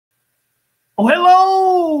Oh,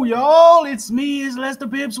 hello, y'all. It's me, it's Lester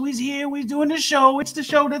Pipps. We's here. We's doing the show. It's the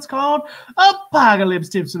show that's called Apocalypse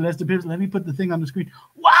Tips with Lester Pipps. Let me put the thing on the screen.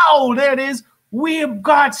 Wow, there it is. We've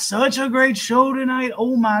got such a great show tonight.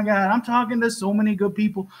 Oh, my God. I'm talking to so many good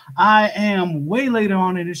people. I am way later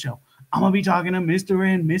on in the show. I'm going to be talking to Mr.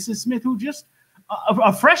 and Mrs. Smith, who just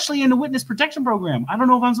are freshly in the witness protection program. I don't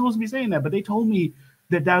know if I'm supposed to be saying that, but they told me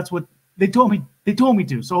that that's what they told me. They told me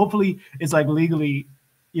to. So hopefully it's like legally,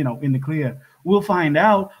 in the clear. We'll find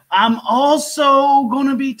out. I'm also going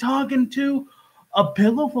to be talking to a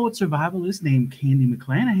pillow fort survivalist named Candy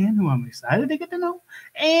McClanahan, who I'm excited to get to know,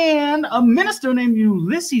 and a minister named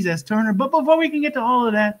Ulysses S. Turner. But before we can get to all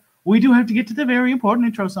of that, we do have to get to the very important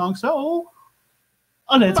intro song. So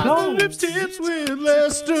let's go. Apocalypse Tips with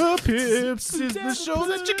Lester Pipps is the show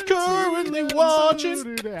that you're currently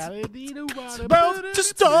watching. It's about to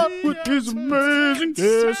start with his amazing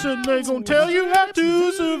guests, and they're gonna tell you how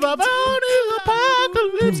to survive out in the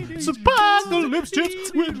apocalypse. It's Apocalypse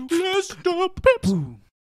Tips with Lester Pipps.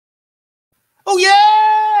 Oh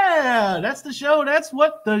yeah, that's the show. That's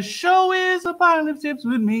what the show is. Apocalypse Tips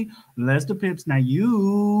with me, Lester Pipps. Now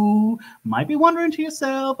you might be wondering to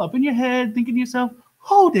yourself, up in your head, thinking to yourself,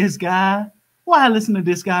 who this guy? Why listen to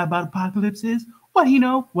this guy about apocalypses? What he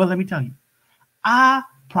know? Well, let me tell you.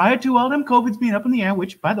 Prior to all them COVIDs being up in the air,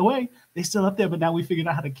 which, by the way, they're still up there, but now we figured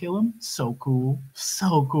out how to kill them. So cool.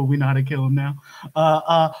 So cool. We know how to kill them now.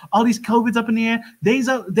 All these COVIDs up in the air.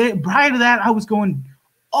 Prior to that, I was going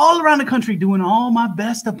all around the country doing all my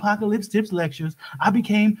best apocalypse tips lectures. I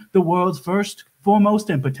became the world's first, foremost,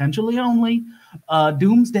 and potentially only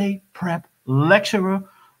doomsday prep lecturer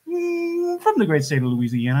from the great state of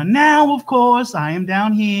Louisiana. Now, of course, I am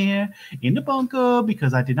down here in the bunker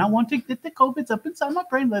because I did not want to get the COVIDs up inside my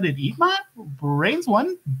brain, let it eat my brains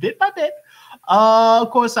one bit by bit. Of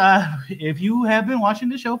course, if you have been watching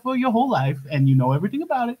the show for your whole life and you know everything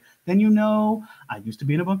about it, then you know I used to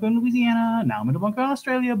be in a bunker in Louisiana. Now I'm in a bunker in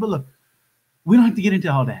Australia. But look, we don't have to get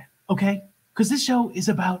into all that, okay? Because this show is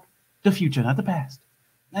about the future, not the past.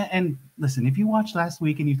 And listen, if you watched last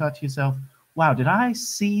week and you thought to yourself, wow, did I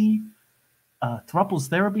see a Thruple's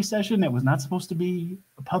therapy session that was not supposed to be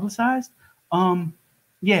publicized?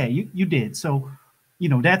 Yeah, you did. So,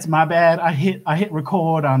 that's my bad. I hit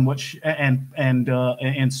record on what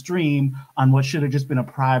and stream on what should have just been a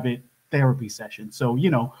private therapy session. So,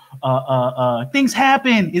 things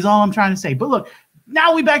happen is all I'm trying to say. But look,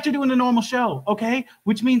 now we back to doing the normal show, okay?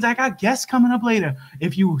 Which means I got guests coming up later.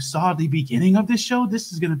 If you saw the beginning of this show,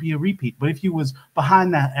 this is going to be a repeat. But if you was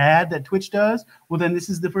behind that ad that Twitch does, well, then this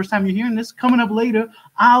is the first time you're hearing this. Coming up later,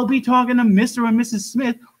 I'll be talking to Mr. and Mrs.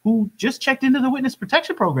 Smith, who just checked into the witness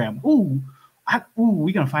protection program.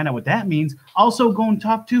 We're going to find out what that means. Also going to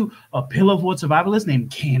talk to a pillow fort survivalist named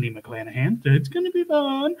Candy McClanahan. It's going to be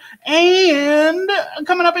fun. And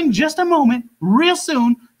coming up in just a moment, real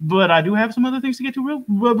soon, but I do have some other things to get to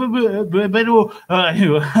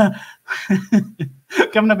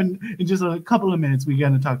coming up in just a couple of minutes, we're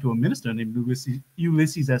going to talk to a minister named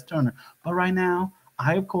Ulysses S. Turner. But right now,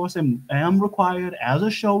 I, of course, am required as a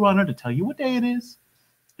showrunner to tell you what day it is.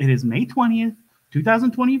 It is May 20th.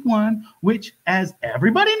 2021, which, as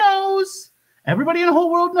everybody knows, everybody in the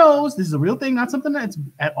whole world knows, this is a real thing, not something that's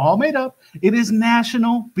at all made up. It is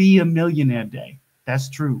National Be a Millionaire Day. That's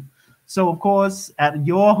true. So, of course, at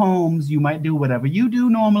your homes, you might do whatever you do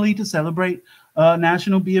normally to celebrate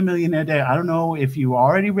National Be a Millionaire Day. I don't know if you're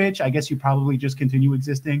already rich. I guess you probably just continue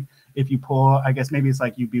existing. If you're poor, I guess maybe it's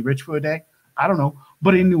like you'd be rich for a day. I don't know.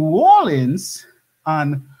 But in New Orleans,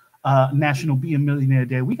 on National Be a Millionaire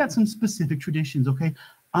Day, we got some specific traditions, okay?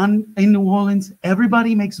 In New Orleans,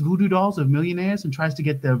 everybody makes voodoo dolls of millionaires and tries to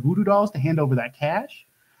get their voodoo dolls to hand over that cash.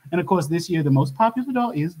 And of course, this year, the most popular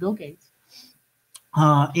doll is Bill Gates.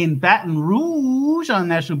 In Baton Rouge on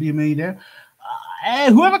National Be a Millionaire,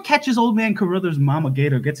 whoever catches old man Carruthers' mama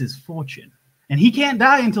gator gets his fortune. And he can't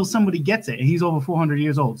die until somebody gets it. And he's over 400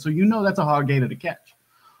 years old. So that's a hard gator to catch.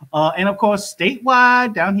 And of course,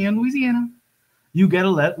 statewide down here in Louisiana, you get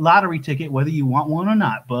a lottery ticket whether you want one or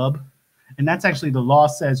not, bub. And that's actually the law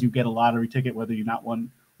says you get a lottery ticket whether you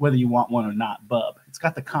want one or not, bub. It's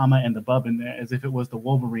got the comma and the bub in there as if it was the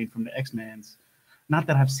Wolverine from the X-Men's. Not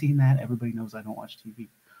that I've seen that. Everybody knows I don't watch TV.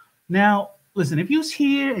 Now, listen, if you're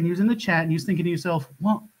here and you're in the chat and you're thinking to yourself,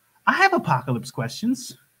 well, I have apocalypse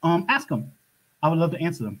questions. Ask them. I would love to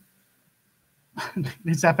answer them.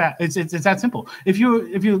 It's that simple. If you're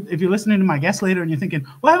listening to my guest later and you're thinking,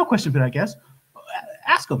 well, I have a question for that guest,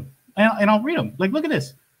 ask them and I'll read them. Like, look at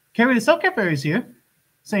this. Carrie the Self-Care Fairy is here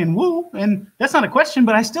saying woo, and that's not a question,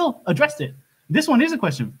 but I still addressed it. This one is a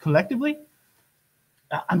question. Collectively,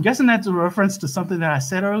 I'm guessing that's a reference to something that I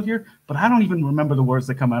said earlier, but I don't even remember the words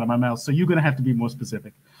that come out of my mouth. So you're going to have to be more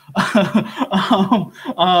specific. But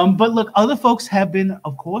look, other folks have been,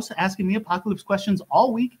 of course, asking me apocalypse questions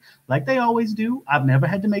all week, like they always do. I've never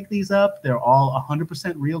had to make these up. They're all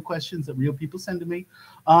 100% real questions that real people send to me.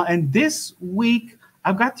 And this week,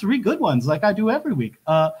 I've got 3 good ones, like I do every week.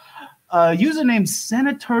 User named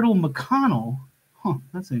Senator McConnell,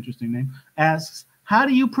 that's an interesting name, asks, how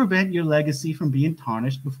do you prevent your legacy from being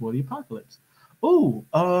tarnished before the apocalypse? Oh,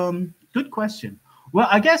 good question. Well,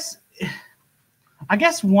 I guess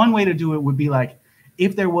one way to do it would be like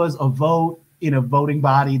if there was a vote in a voting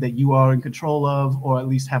body that you are in control of, or at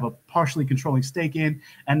least have a partially controlling stake in,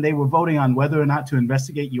 and they were voting on whether or not to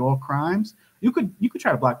investigate your crimes, you could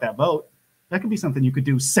try to block that vote. That could be something you could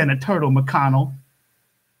do, Senator McConnell.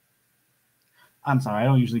 I'm sorry, I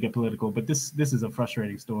don't usually get political, but this is a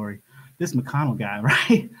frustrating story. This McConnell guy,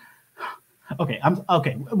 right? Okay.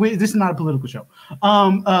 This is not a political show.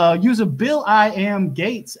 User Bill I Am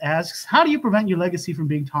Gates asks, how do you prevent your legacy from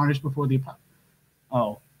being tarnished before the apocalypse?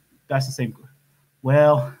 Oh, that's the same.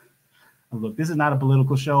 Well, look, this is not a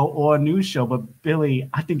political show or a news show, but Billy,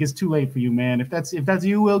 I think it's too late for you, man. If that's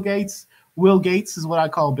you, Will Gates is what I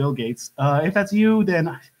call Bill Gates. If that's you,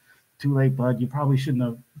 then too late, bud. You probably shouldn't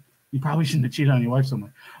have cheated on your wife so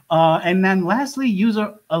much. And then lastly,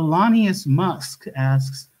 user Alanius Musk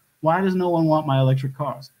asks, why does no one want my electric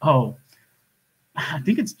cars? Oh, I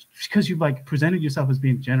think it's because you've like presented yourself as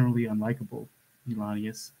being generally unlikable,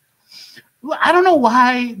 Alanius. I don't know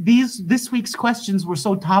why this week's questions were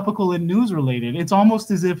so topical and news related. It's almost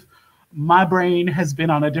as if my brain has been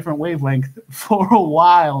on a different wavelength for a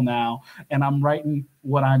while now, and I'm writing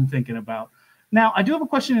what I'm thinking about. Now, I do have a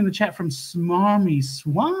question in the chat from Smarmy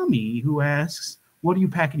Swami, who asks, what do you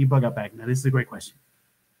pack in your bug out bag? Now, this is a great question,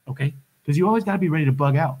 okay? Because you always got to be ready to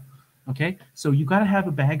bug out, okay? So you got to have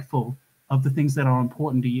a bag full of the things that are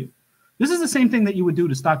important to you. This is the same thing that you would do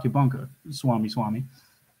to stock your bunker, Swami.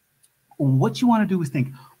 What you want to do is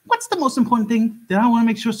think, what's the most important thing that I want to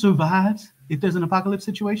make sure survives if there's an apocalypse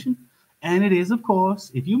situation? And it is, of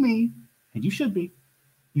course, if you me, and you should be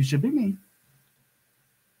me,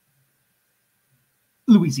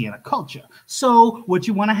 Louisiana culture. So what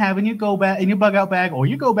you want to have in your bug out bag, or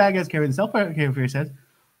your go bag, as Carrie the Self-Care says,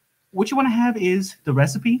 what you want to have is the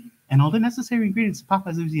recipe and all the necessary ingredients of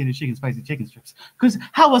Popeye's Louisiana chicken spicy chicken strips. Because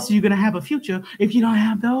how else are you going to have a future if you don't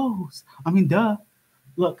have those? I mean, duh.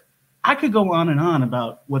 Look, I could go on and on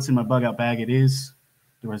about what's in my bug out bag. It is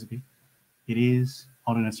the recipe. It is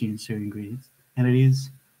all the necessary ingredients. And it is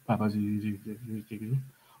Popeye's Louisiana chicken.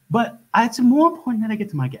 But it's more important that I get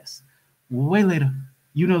to my guests. Way later.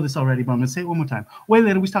 You know this already, but I'm going to say it one more time. Way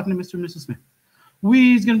later, we're talking to Mr. and Mrs. Smith.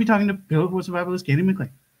 We're going to be talking to Phillips Survivalist, Katie McClanahan.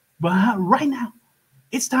 But right now,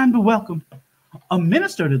 it's time to welcome a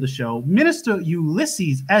minister to the show, Minister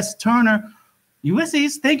Ulysses S. Turner.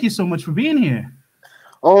 Ulysses, thank you so much for being here.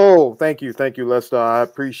 Oh, thank you, Lester. I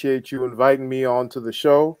appreciate you inviting me onto the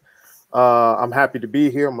show. I'm happy to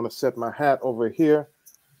be here. I'm going to set my hat over here.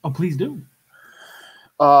 Oh, please do.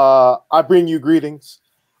 I bring you greetings.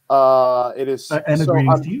 It is and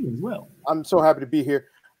greetings to you as well. I'm so happy to be here.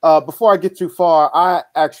 Before I get too far, I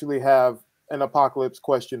actually have an apocalypse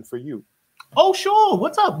question for you. Oh, sure.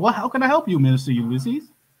 What's up? Well, how can I help you, Minister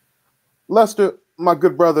Ulysses? Lester, my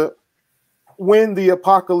good brother, when the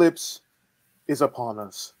apocalypse is upon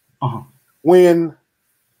us, when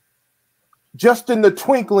just in the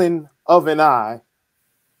twinkling of an eye,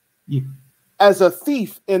 as a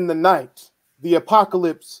thief in the night, the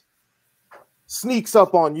apocalypse sneaks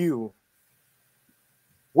up on you,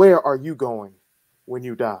 where are you going when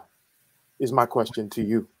you die? Is my question to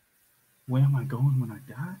you. Where am I going when I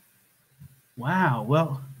die? Wow.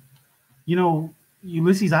 Well, you know,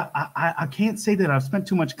 Ulysses, I can't say that I've spent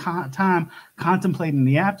too much time contemplating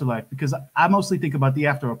the afterlife, because I mostly think about the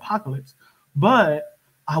after apocalypse. But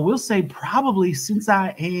I will say, probably since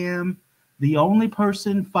I am the only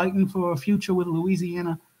person fighting for a future with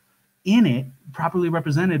Louisiana in it, properly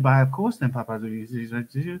represented by, of course, then Papa,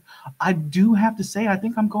 I do have to say, I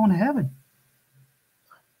think I'm going to heaven.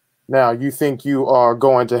 Now, you think you are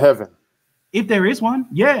going to heaven? If there is one,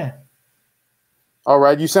 yeah. All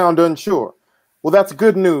right, you sound unsure. Well, that's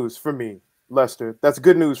good news for me, Lester. That's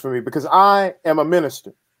good news for me, because I am a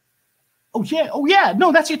minister. Oh, yeah.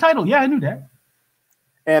 No, that's your title. Yeah, I knew that.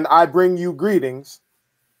 And I bring you greetings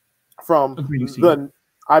from the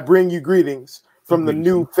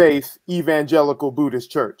New Faith Evangelical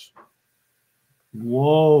Buddhist Church.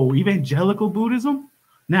 Whoa, Evangelical Buddhism?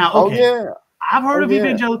 Now, okay. Oh, yeah. I've heard of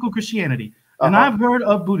Evangelical Christianity, and I've heard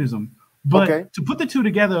of Buddhism. But to put the two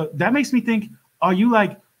together, that makes me think, are you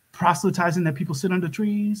like proselytizing that people sit under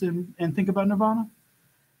trees and think about nirvana?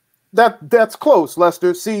 That's close,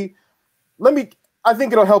 Lester. See, I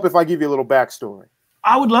think it'll help if I give you a little backstory.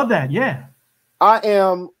 I would love that. Yeah.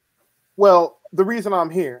 The reason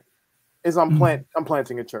I'm here is I'm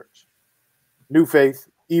planting a church. New Faith,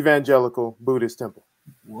 Evangelical, Buddhist temple.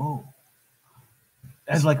 Whoa.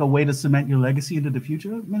 As like a way to cement your legacy into the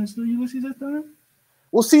future, Minister Ulysses S.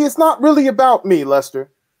 Well, see, it's not really about me,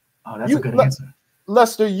 Lester. Oh, that's a good answer.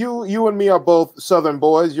 Lester, you and me are both Southern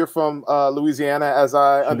boys. You're from Louisiana, as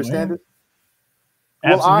I understand it.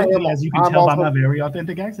 Absolutely, as you can tell by my very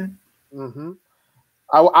authentic accent. Mm-hmm.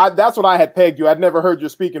 That's what I had pegged you. I'd never heard your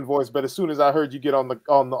speaking voice, but as soon as I heard you get on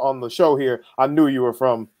the show here, I knew you were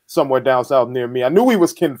from somewhere down south near me. I knew we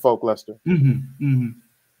was kinfolk, Lester. Mm-hmm. Mm-hmm.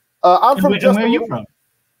 Where are you from?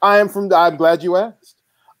 I'm glad you asked.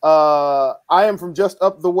 I am from just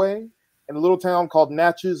up the way in a little town called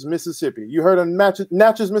Natchez, Mississippi. You heard of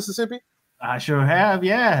Natchez, Mississippi? I sure have,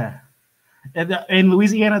 yeah. In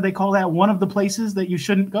Louisiana, they call that one of the places that you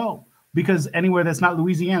shouldn't go, because anywhere that's not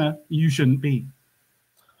Louisiana, you shouldn't be.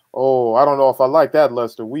 Oh, I don't know if I like that,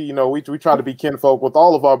 Lester. We try to be kinfolk with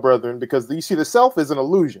all of our brethren, because you see, the self is an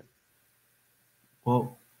illusion.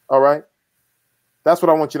 Whoa. All right? That's what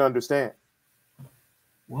I want you to understand.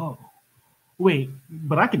 Whoa. Wait,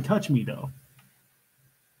 but I can touch me, though.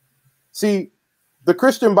 See, the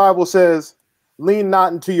Christian Bible says, lean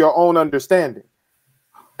not into your own understanding.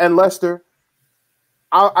 And Lester,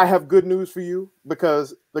 I have good news for you,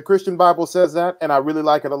 because the Christian Bible says that, and I really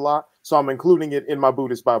like it a lot. So I'm including it in my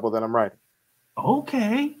Buddhist Bible that I'm writing.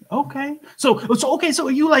 Okay. So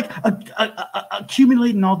are you like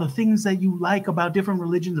accumulating all the things that you like about different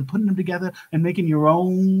religions and putting them together and making your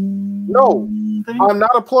own? No, thing? I'm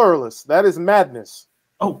not a pluralist. That is madness.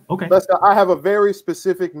 Oh, okay. Lester, I have a very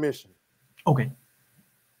specific mission. Okay.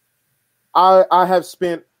 I have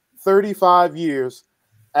spent 35 years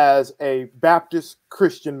as a Baptist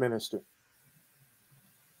Christian minister.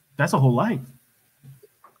 That's a whole life.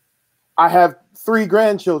 I have 3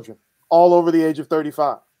 grandchildren, all over the age of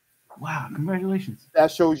 35. Wow, congratulations.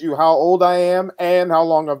 That shows you how old I am and how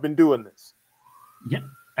long I've been doing this. Yeah,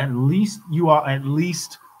 at least you are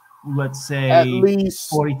let's say, at least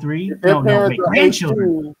 43. No, wait,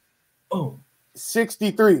 grandchildren.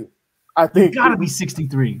 63. I think. You gotta be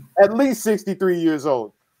 63. At least 63 years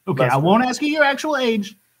old. Okay, I won't ask you your actual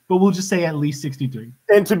age, but we'll just say at least 63.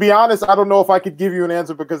 And to be honest, I don't know if I could give you an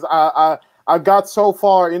answer, because I got so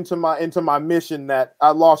far into my mission that I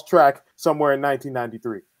lost track somewhere in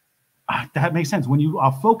 1993. That makes sense. When you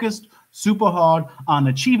are focused super hard on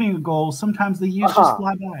achieving a goal, sometimes the years just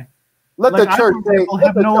fly by. Let the church say. I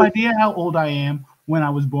have no idea how old I am when I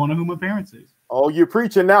was born or who my parents is. Oh, you're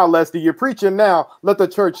preaching now, Lester. You're preaching now. Let the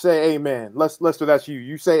church say amen. Lester, that's you.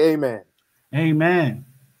 You say amen. Amen.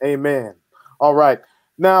 Amen. All right.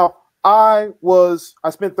 Now, I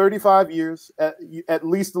spent 35 years, at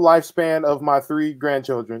least the lifespan of my 3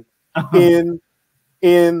 grandchildren, in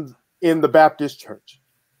the Baptist church.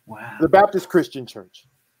 Wow. The Baptist Christian church.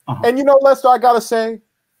 And you know, Lester, I gotta say,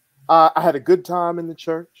 I had a good time in the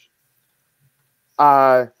church.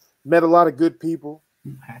 I met a lot of good people.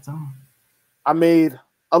 Hats on. I made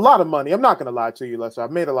a lot of money. I'm not gonna lie to you, Lester. I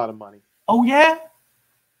made a lot of money. Oh yeah?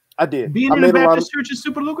 I did. Being in a Baptist church is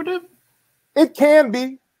super lucrative? It can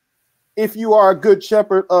be, if you are a good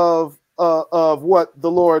shepherd of what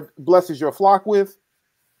the Lord blesses your flock with.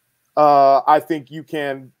 I think you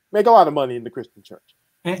can make a lot of money in the Christian church.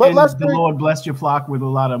 And the Lord blessed your flock with a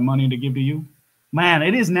lot of money to give to you? Man,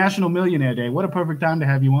 it is National Millionaire Day. What a perfect time to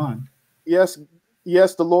have you on. Yes,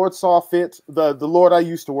 the Lord saw fit, the Lord I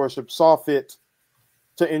used to worship saw fit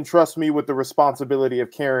to entrust me with the responsibility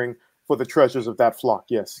of caring for the treasures of that flock.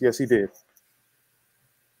 Yes, he did.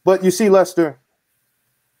 But you see, Lester,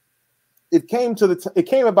 it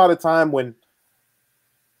came about a time when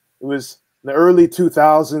it was in the early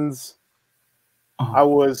 2000s. I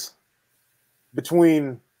was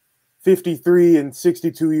between 53 and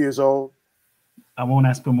 62 years old. I won't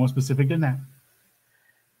ask for more specific than that.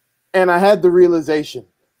 And I had the realization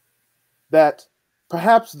that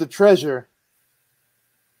perhaps the treasure,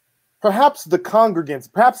 perhaps the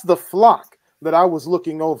congregants, perhaps the flock that I was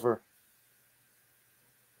looking over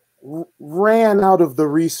ran out of the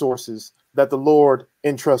resources that the Lord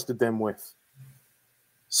entrusted them with.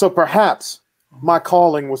 So perhaps my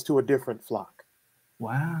calling was to a different flock.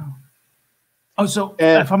 Wow. Oh, so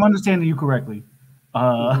if I'm understanding you correctly,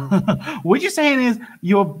 what you're saying is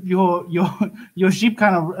your sheep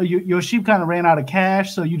kind of ran out of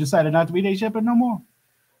cash, so you decided not to be their shepherd no more.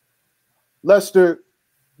 Lester,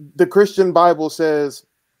 the Christian Bible says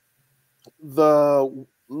the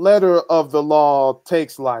letter of the law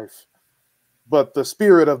takes life, but the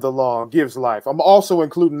spirit of the law gives life. I'm also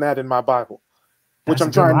including that in my Bible, which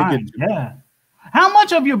That's I'm trying to get to. Yeah. How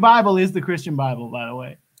much of your Bible is the Christian Bible, by the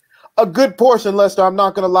way? A good portion, Lester, I'm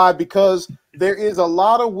not going to lie, because there is a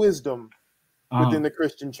lot of wisdom within the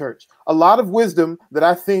Christian church. A lot of wisdom that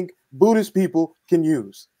I think Buddhist people can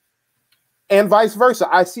use. And vice versa.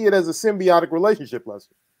 I see it as a symbiotic relationship,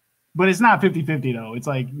 Lester. But it's not 50-50, though. It's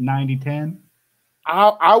like 90-10.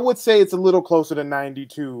 I would say it's a little closer to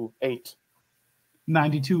 92-8.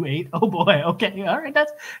 92-8. Oh boy. Okay. All right.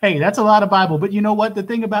 That's a lot of Bible. But you know what? The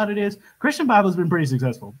thing about it is, Christian Bible has been pretty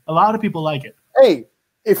successful. A lot of people like it. Hey,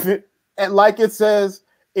 and like it says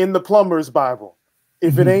in the plumber's Bible,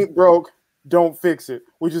 if it ain't broke, don't fix it,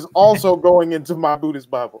 which is also going into my Buddhist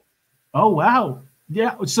Bible. Oh wow.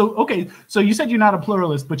 Yeah. So okay. So you said you're not a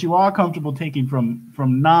pluralist, but you are comfortable taking from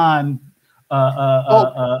non.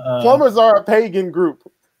 Plumbers are a pagan group.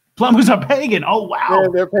 Plumbers are pagan. Oh wow. Yeah,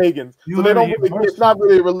 they're pagans. So they don't really, it's not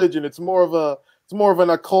really a religion. It's more of an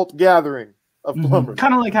occult gathering of plumbers.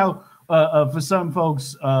 Kind of like how for some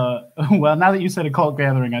folks, well, now that you said occult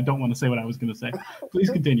gathering, I don't want to say what I was going to say. Please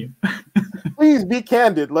continue. Please be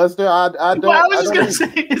candid, Lester. I was just going to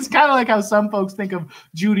say, it's kind of like how some folks think of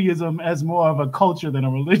Judaism as more of a culture than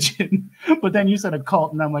a religion. But then you said a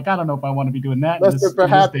cult, and I'm like, I don't know if I want to be doing that. Lester,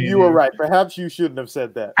 perhaps you were right. Perhaps you shouldn't have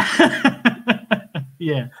said that.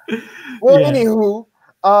 Yeah. Well, anywho,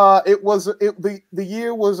 the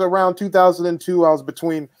year was around 2002. I was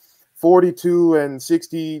between 42 and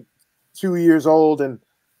 62 years old, and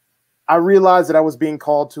I realized that I was being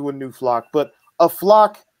called to a new flock, but a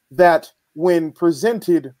flock that, when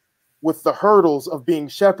presented with the hurdles of being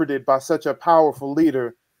shepherded by such a powerful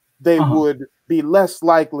leader, they would be less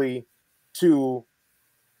likely to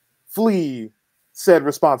flee said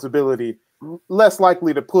responsibility, less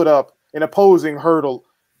likely to put up an opposing hurdle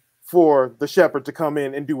for the shepherd to come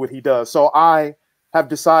in and do what he does. So I have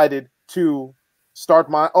decided to start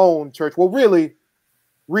my own church. Well, really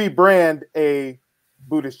rebrand a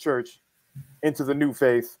Buddhist church into the new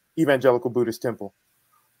faith, Evangelical Buddhist Temple.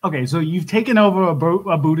 Okay, so you've taken over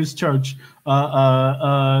a Buddhist church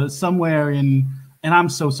somewhere in, and I'm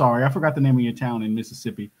so sorry, I forgot the name of your town in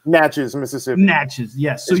Mississippi. Natchez, Mississippi. Natchez,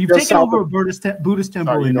 yes. So you've taken over a Buddhist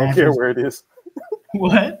temple in Natchez. I don't care where it is.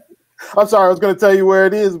 What? I'm sorry, I was going to tell you where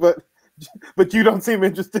it is, but you don't seem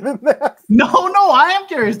interested in that. No, I am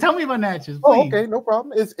curious. Tell me about Natchez, please. Oh, okay, no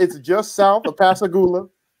problem. It's just south of Pascagoula,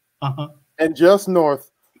 and just north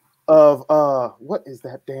of what is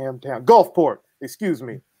that damn town? Gulfport. Excuse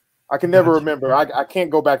me. I can never remember. I can't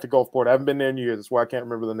go back to Gulfport. I haven't been there in years. That's why I can't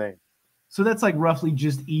remember the name. So that's like roughly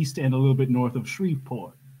just east and a little bit north of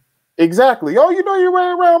Shreveport. Exactly. Oh, you know your way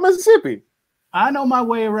around Mississippi. I know my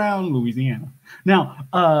way around Louisiana. Now,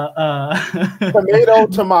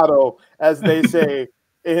 tomato, as they say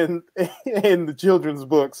in the children's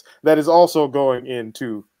books, that is also going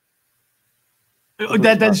into.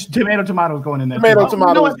 That's tomato is going in there.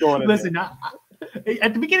 Tomato is going in there. Listen,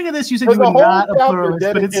 at the beginning of this, you said you were not a pluralist,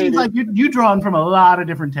 but it seems like you drawn from a lot of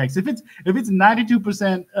different texts. If it's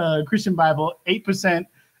 92% Christian Bible, 8%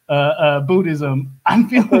 Buddhism, I'm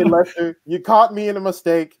feeling. Hey, Lester, you caught me in a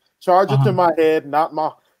mistake. Charge it to my head, not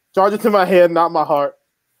my heart.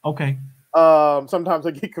 Okay. Sometimes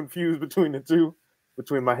I get confused between the two,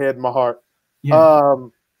 between my head and my heart. Yeah.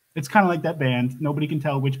 It's kind of like that band. Nobody can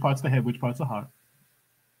tell which part's the head, which part's the heart.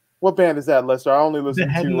 What band is that, Lester? I only listen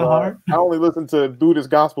I only listen to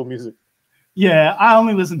Buddhist gospel music. Yeah, I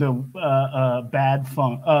only listen to bad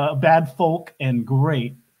folk and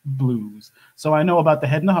great blues. So I know about the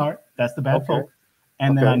head and the heart. That's the bad folk.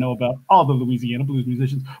 And then I know about all the Louisiana blues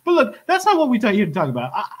musicians. But look, that's not what we're here to talk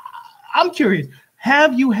about. I'm curious.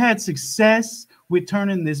 Have you had success with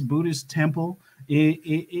turning this Buddhist temple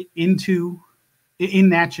in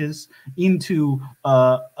Natchez into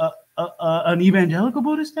an evangelical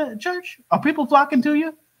Buddhist church? Are people flocking to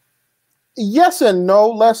you? Yes and no,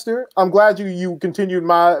 Lester. I'm glad you continued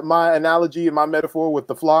my analogy and my metaphor with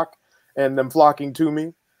the flock and them flocking to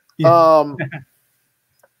me. Yeah.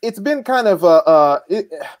 It's been kind of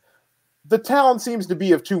the town seems to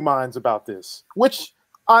be of two minds about this, which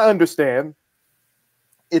I understand.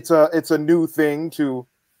 It's a new thing to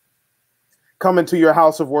come into your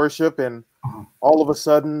house of worship, and all of a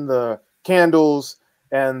sudden the candles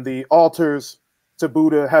and the altars to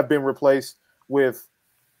Buddha have been replaced with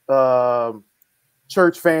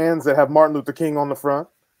church fans that have Martin Luther King on the front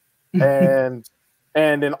and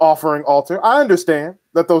an offering altar. I understand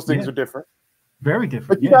that those things are different. Very different.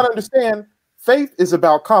 But you got to understand, faith is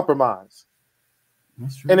about compromise.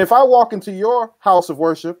 That's true. And if I walk into your house of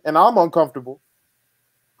worship and I'm uncomfortable,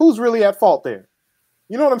 who's really at fault there?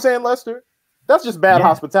 You know what I'm saying, Lester? That's just bad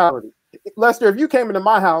hospitality. Lester, if you came into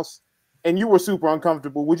my house and you were super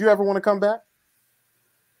uncomfortable, would you ever want to come back?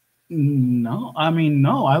 No, I mean,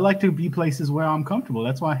 no. I like to be places where I'm comfortable.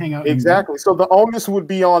 That's why I hang out. Exactly. So the onus would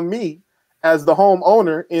be on me as the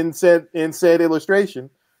homeowner in said illustration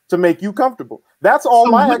to make you comfortable. That's all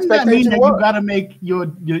my expectation was. You got to make your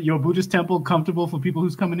Buddhist temple comfortable for people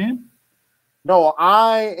who's coming in? No,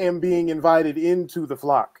 I am being invited into the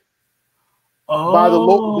flock. Oh. By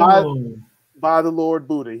the Lord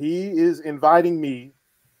Buddha. He is inviting me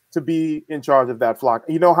to be in charge of that flock.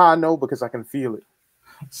 You know how I know? Because I can feel it.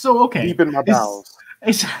 So, okay. Deep in my bowels.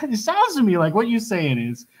 It sounds to me like what you're saying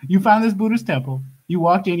is you found this Buddhist temple. You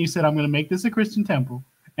walked in, you said, I'm going to make this a Christian temple.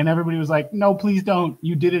 And everybody was like, no, please don't.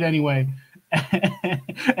 You did it anyway.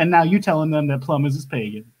 And now you're telling them that Plumbers is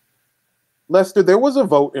pagan. Lester, there was a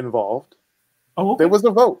vote involved. Oh, okay. There was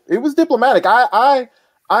a vote. It was diplomatic. I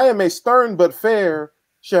am a stern but fair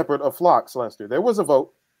shepherd of flocks, Lester. There was a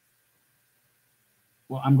vote.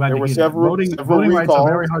 Well, I'm glad there were several voting rights are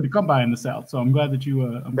very hard to come by in the South, so I'm glad that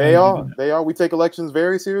you. They are. We take elections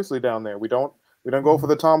very seriously down there. We don't go for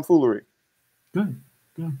the tomfoolery. Good.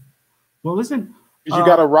 Well, listen, you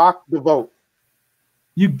got to rock the vote.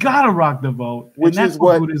 You got to rock the vote, which is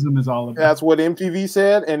what Buddhism is all about. That's what MTV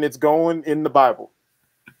said, and it's going in the Bible.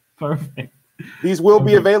 Perfect. These will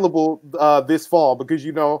be available this fall because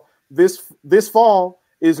this fall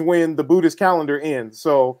is when the Buddhist calendar ends.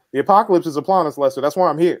 So the apocalypse is upon us, Lester. That's why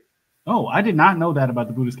I'm here. Oh, I did not know that about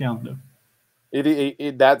the Buddhist calendar.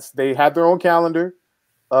 They had their own calendar.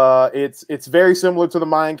 It's very similar to the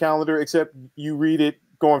Mayan calendar, except you read it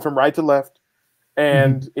going from right to left,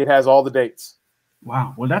 and it has all the dates.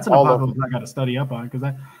 Wow. Well, that's an apocalypse I got to study up on because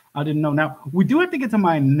I didn't know. Now we do have to get to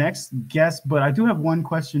my next guest, but I do have one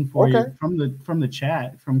question for you from the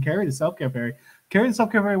chat from Carrie the Self Care Fairy. Carrie the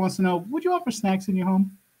Self Care Fairy wants to know: would you offer snacks in your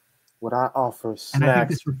home? Would I offer snacks? And I think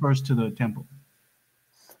this refers to the temple.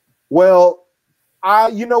 Well,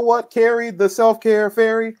 you know what, Carrie the Self Care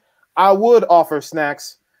Fairy, I would offer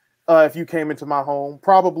snacks if you came into my home.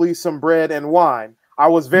 Probably some bread and wine. I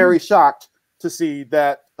was very shocked to see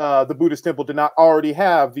that the Buddhist temple did not already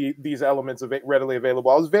have these elements readily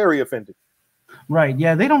available. I was very offended. Right.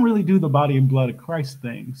 Yeah, they don't really do the body and blood of Christ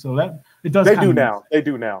thing. So that it does. They do now. They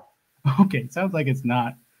do now. Okay, sounds like it's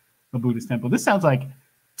not a Buddhist temple. This sounds like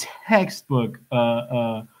textbook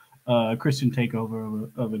Christian takeover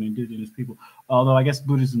of an indigenous people. Although I guess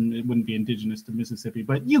Buddhism, it wouldn't be indigenous to Mississippi,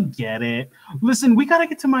 but you get it. Listen, we got to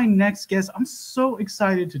get to my next guest. I'm so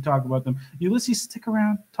excited to talk about them. Ulysses, stick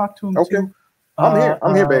around, talk to him too.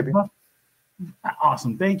 I'm here, baby.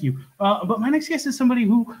 Awesome, thank you. But my next guest is somebody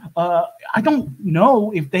who I don't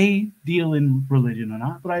know if they deal in religion or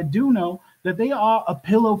not, but I do know that they are a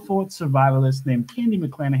pillow fort survivalist named Candy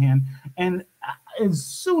McClanahan. And as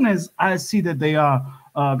soon as I see that they are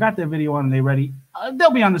got their video on and they're ready, they'll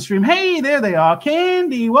be on the stream. Hey, there they are.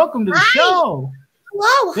 Candy, welcome to the show.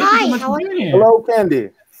 Hello, hi. How are you? Hello, Candy.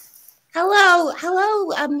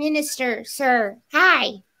 Hello, Minister, sir.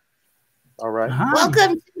 Hi. All right. Hi.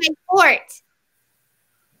 Welcome to my fort.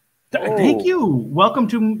 Thank you. Welcome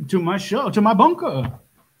to my show, to my bunker.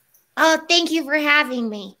 Oh, thank you for having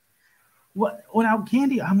me. Well, now,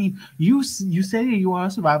 Candy, I mean, you say you are a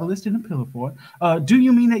survivalist in a pillow fort. Do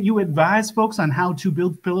you mean that you advise folks on how to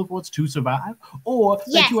build pillow forts to survive, or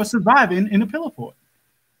that you are surviving in a pillow fort?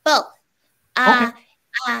 Both.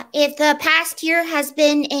 If the past year has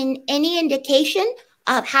been in any indication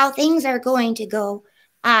of how things are going to go,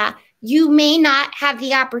 you may not have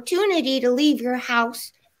the opportunity to leave your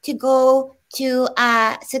house to go to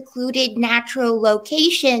a secluded natural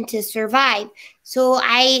location to survive. So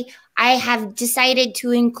I have decided to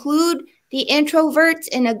include the introverts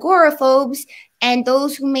and agoraphobes and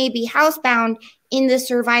those who may be housebound in the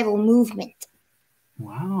survival movement.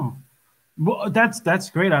 Wow. Well, that's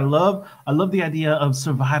great. I love the idea of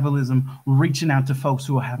survivalism reaching out to folks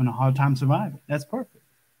who are having a hard time surviving. That's perfect.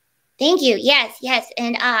 Thank you. Yes.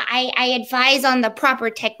 And I advise on the proper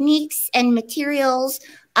techniques and materials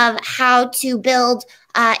of how to build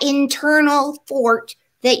internal fort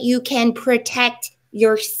that you can protect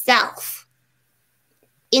yourself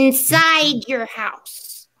inside your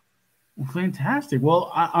house. Fantastic. Well,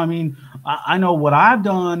 I mean, I know what I've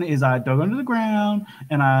done is I dug under the ground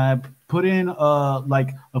and I put in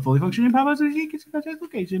like a fully functioning power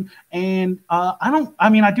location. And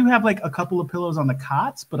I do have like a couple of pillows on the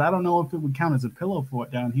cots, but I don't know if it would count as a pillow fort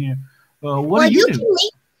down here. What do you do?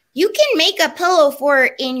 You can make a pillow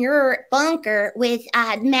fort in your bunker with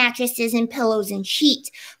mattresses and pillows and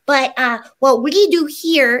sheets. But what we do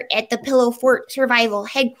here at the Pillow Fort Survival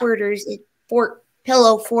Headquarters at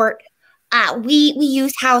Pillow Fort we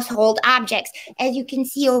use household objects. As you can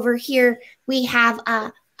see over here, we have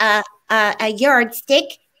a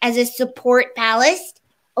yardstick as a support ballast.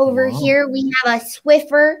 Over here, we have a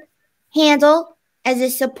Swiffer handle as a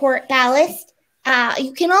support ballast.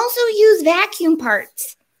 You can also use vacuum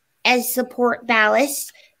parts as support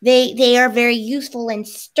ballast. They are very useful and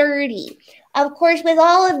sturdy. Of course, with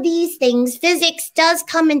all of these things, physics does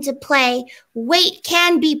come into play. Weight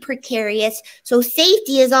can be precarious, so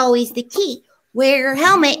safety is always the key. Wear your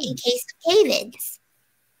helmet in case of cave-ins.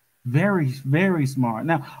 Very, very smart.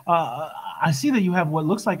 Now, I see that you have what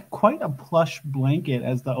looks like quite a plush blanket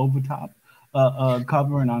as the overtop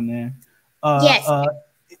covering on there. Yes.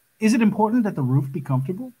 Is it important that the roof be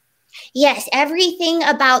comfortable? Yes, everything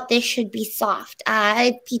about this should be soft.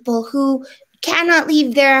 People who cannot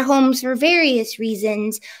leave their homes for various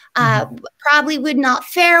reasons probably would not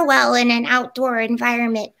fare well in an outdoor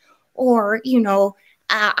environment or,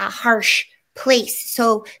 a harsh place.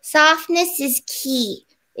 So softness is key.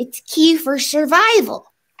 It's key for survival.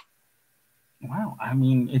 Wow, I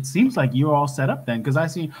mean, it seems like you're all set up then, because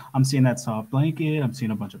I'm seeing that soft blanket. I'm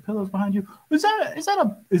seeing a bunch of pillows behind you. Is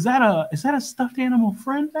that a stuffed animal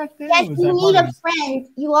friend back there? Yes, you need a friend.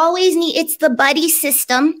 You always need. It's the buddy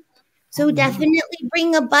system. So definitely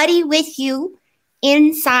bring a buddy with you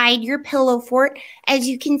inside your pillow fort. As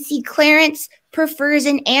you can see, Clarence prefers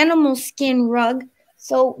an animal skin rug.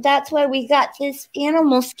 So that's why we got this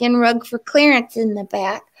animal skin rug for Clarence in the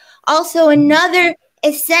back. Also, another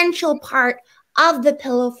essential part of the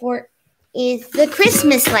pillow fort is the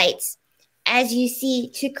Christmas lights, as you see,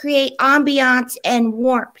 to create ambiance and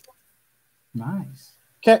warmth. Nice.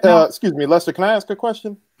 Excuse me, Lester, can I ask a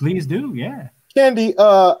question? Please do, yeah. Candy,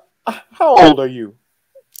 how old are you?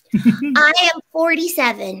 I am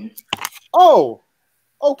 47. Oh,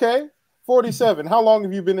 okay. 47. How long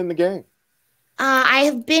have you been in the game? I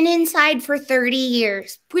have been inside for 30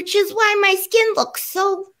 years, which is why my skin looks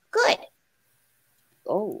so good.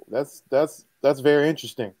 Oh, that's very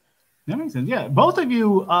interesting. That makes sense. Yeah, both of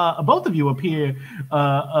you appear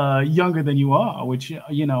younger than you are, which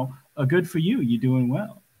good for you. You're doing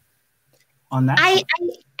well on that. I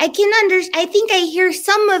can understand. I think I hear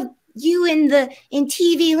some of you in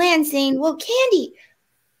TV land saying, "Well, Candy,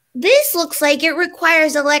 this looks like it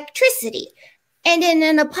requires electricity, and in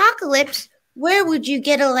an apocalypse, where would you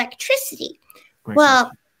get electricity?" Great well,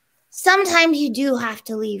 question. Sometimes you do have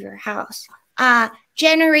to leave your house.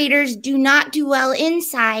 Generators do not do well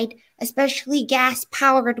inside, especially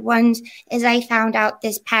gas-powered ones, as I found out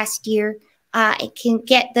this past year. It can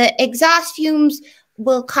get the exhaust fumes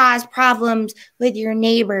will cause problems with your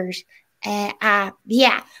neighbors.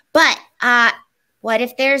 But what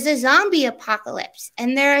if there's a zombie apocalypse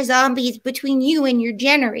and there are zombies between you and your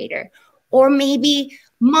generator? Or maybe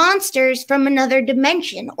monsters from another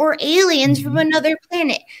dimension or aliens from another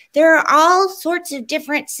planet. There are all sorts of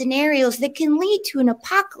different scenarios that can lead to an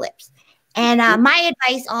apocalypse. And my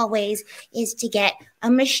advice always is to get a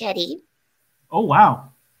machete. Oh,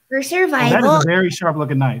 wow. For survival. That is a very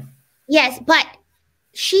sharp-looking knife. Yes, but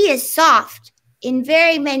she is soft in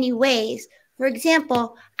very many ways. For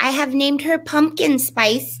example, I have named her Pumpkin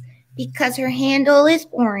Spice because her handle is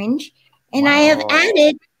orange. And I have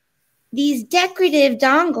added these decorative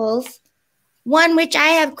dongles, one which I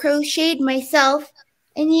have crocheted myself,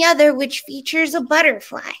 and the other which features a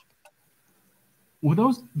butterfly.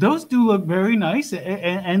 Well, those do look very nice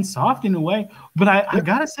and soft in a way, but I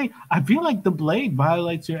gotta say, I feel like the blade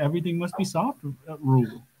violates your everything must be soft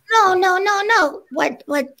rule. No. What?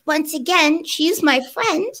 Once again, she's my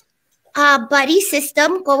friend. Buddy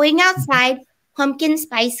system, going outside, Pumpkin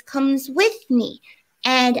Spice comes with me.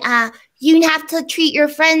 And you have to treat your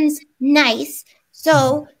friends nice.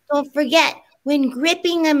 So don't forget, when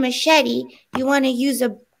gripping a machete, you want to use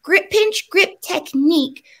a pinch grip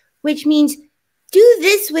technique, which means do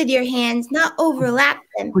this with your hands, not overlap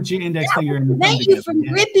them. Put your index finger in the thumb. Prevent you from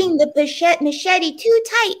gripping the machete too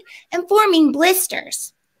tight and forming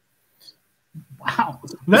blisters. Wow,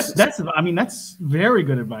 that's very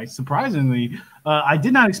good advice. Surprisingly, I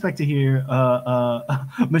did not expect to hear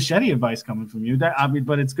machete advice coming from you.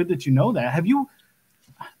 But it's good that you know that. Have you?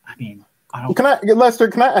 Lester?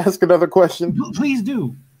 Can I ask another question? Please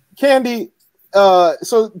do. Candy.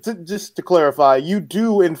 Just to clarify, you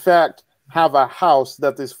do in fact have a house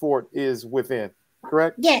that this fort is within,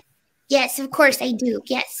 correct? Yes, of course I do.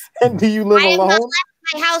 Yes. And do you live alone? I have not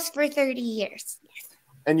left my house for 30 years. Yes.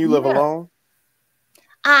 And you live alone?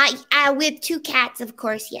 With 2 cats, of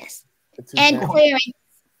course, yes. And Clarence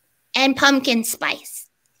and Pumpkin Spice.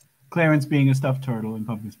 Clarence being a stuffed turtle and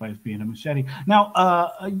Pumpkin Spice being a machete. Now,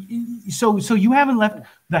 so you haven't left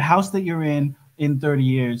the house that you're in in 30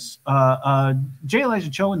 years. J. Elijah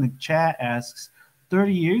Cho in the chat asks,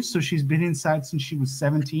 30 years? So she's been inside since she was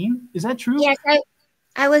 17? Is that true? Yes,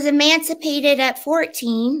 I was emancipated at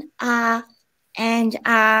 14, and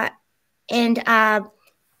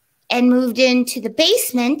moved into the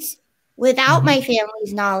basement without my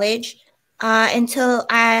family's knowledge until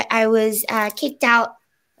I was kicked out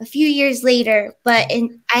a few years later. But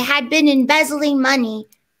I had been embezzling money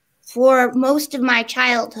for most of my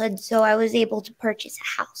childhood, so I was able to purchase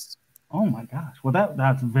a house. Oh my gosh! Well,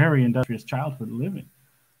 that's very industrious childhood living.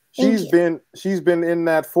 She's been in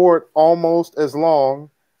that fort almost as long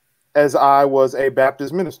as I was a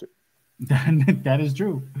Baptist minister. That is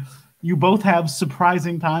true. You both have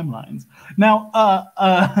surprising timelines. Now,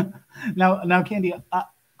 now, Candy,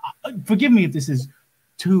 forgive me if this is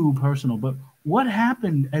too personal, but what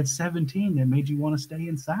happened at 17 that made you want to stay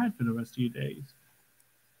inside for the rest of your days?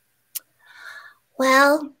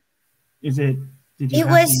 Well, it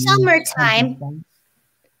was summertime.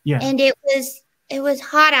 Yeah. And it was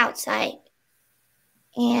hot outside.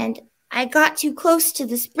 And I got too close to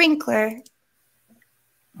the sprinkler.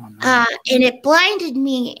 Oh, no. And it blinded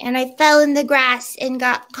me, and I fell in the grass and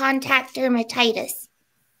got contact dermatitis.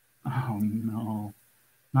 Oh no,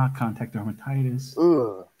 not contact dermatitis.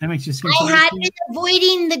 Ugh. That makes you seem I had been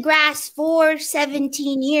avoiding the grass for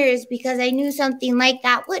 17 years because I knew something like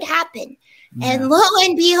that would happen. Yeah. And lo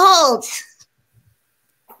and behold,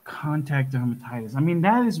 contact dermatitis. I mean,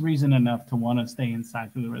 that is reason enough to want to stay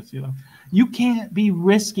inside for the rest of your life. You can't be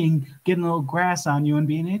risking getting a little grass on you and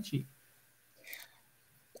being itchy.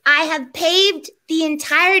 I have paved the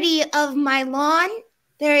entirety of my lawn.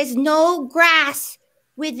 There is no grass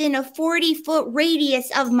within a 40-foot radius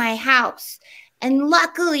of my house. And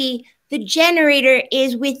luckily, the generator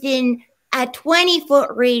is within a 20-foot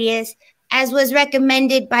radius, as was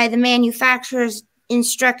recommended by the manufacturer's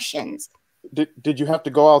instructions. Did you have to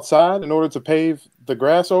go outside in order to pave the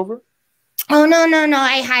grass over? Oh, no.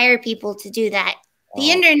 I hire people to do that. The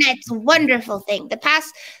internet's a wonderful thing. The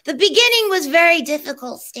beginning was very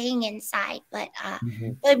difficult staying inside, but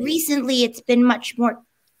recently it's been much more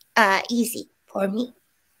easy for me.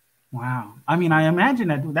 Wow. I mean, I imagine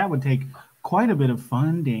that would take quite a bit of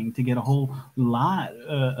funding to get a whole lot.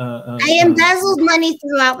 I embezzled money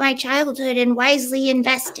throughout my childhood and wisely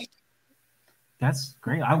invested. That's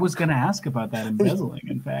great. I was going to ask about that embezzling,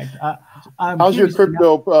 in fact. How's your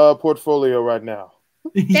crypto portfolio right now?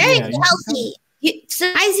 Very healthy.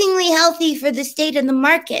 Surprisingly healthy for the state of the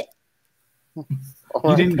market. You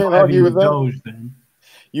didn't go heavy with Doge then.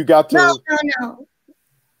 You got to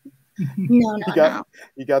No.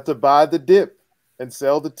 You got to buy the dip and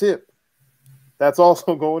sell the tip. That's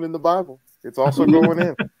also going in the Bible. It's also going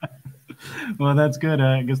in. Well, that's good.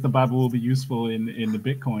 I guess the Bible will be useful in the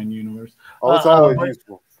Bitcoin universe. Oh, it's always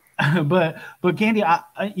useful. But Candy,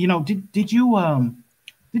 did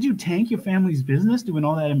you tank your family's business doing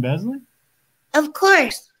all that embezzling? Of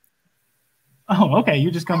course. Oh, okay. You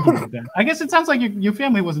just come to me then. I guess it sounds like your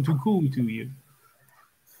family wasn't too cool to you.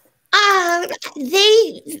 I'm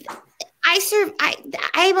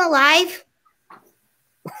alive.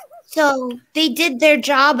 So they did their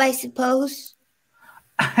job, I suppose.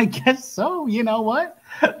 I guess so. You know what?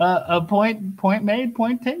 A point made,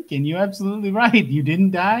 point taken. You're absolutely right. You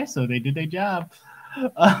didn't die, so they did their job.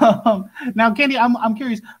 Now, Candy, I'm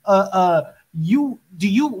curious. How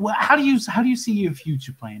do you see your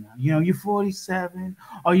future playing out? You're 47.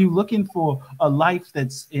 Are you looking for a life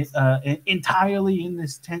that's entirely in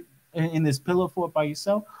this tent, in this pillow fort by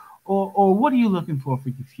yourself, or what are you looking for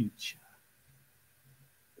your future?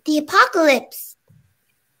 The apocalypse.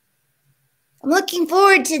 I'm looking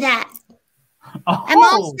forward to that. Oh. I'm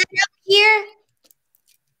all set up here.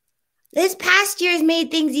 This past year has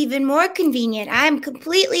made things even more convenient. I'm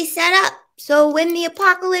completely set up. So when the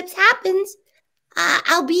apocalypse happens,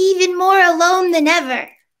 I'll be even more alone than ever.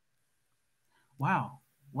 Wow.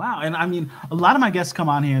 And I mean, a lot of my guests come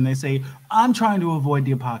on here and they say, I'm trying to avoid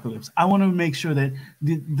the apocalypse. I want to make sure that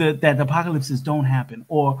that the apocalypses don't happen.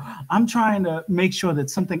 Or I'm trying to make sure that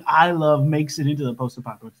something I love makes it into the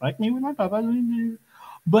post-apocalypse, like me with my papa.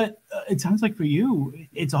 But it sounds like for you,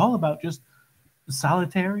 it's all about just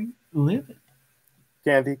solitary living.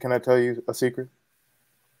 Candy, can I tell you a secret?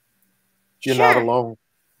 You're Sure. not alone.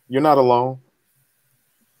 You're not alone.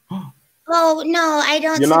 Oh, no, I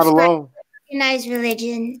don't. You're not alone. Organized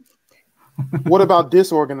religion. What about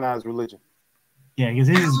disorganized religion? Yeah, because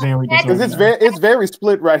it is very disorganized. Because it's very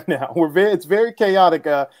split right now. It's very chaotic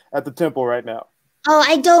at the temple right now. Oh,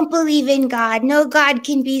 I don't believe in God. No God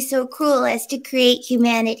can be so cruel as to create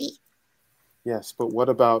humanity. Yes, but what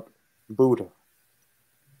about Buddha?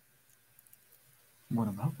 What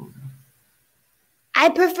about Buddha? I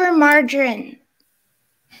prefer margarine.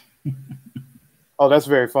 Oh, that's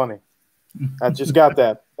very funny. I just got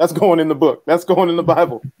that. That's going in the book. That's going in the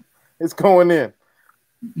Bible. It's going in.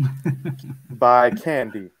 By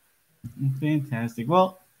Candy. Fantastic.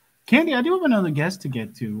 Well, Candy, I do have another guest to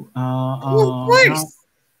get to. Of course.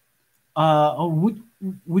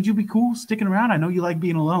 Would you be cool sticking around? I know you like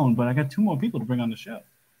being alone, but I got 2 more people to bring on the show.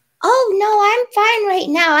 Oh, no, I'm fine right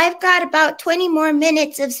now. I've got about 20 more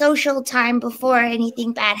minutes of social time before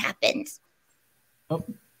anything bad happens. Oh,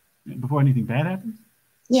 before anything bad happens?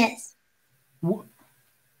 Yes. What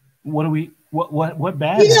bad?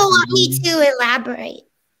 You don't want me to elaborate.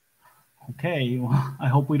 Okay, well, I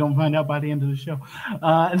hope we don't find out by the end of the show.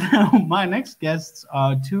 Now, my next guests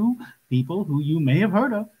are 2 people who you may have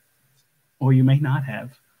heard of, or you may not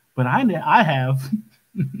have, but I have.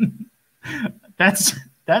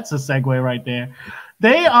 That's a segue right there.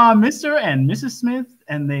 They are Mr. and Mrs. Smith,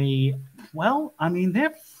 and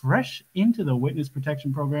they're fresh into the witness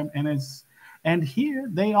protection program, and here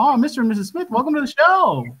they are, Mr. and Mrs. Smith. Welcome to the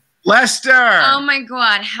show. Lester. Oh my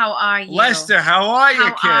God, how are you? Lester, how are you,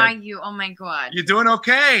 kid? How are you? Oh my God. You doing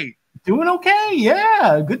okay? Doing okay,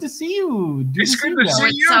 yeah. Good to see you. It's good to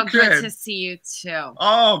see you, so kid. good to see you too.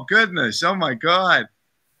 Oh goodness! Oh my God!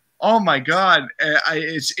 Oh my God!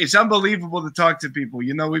 It's unbelievable to talk to people.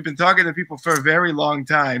 You know, we've been talking to people for a very long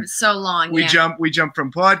time. So long. We jump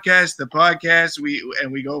from podcast to podcast.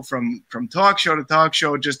 We go from talk show to talk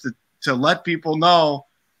show just to let people know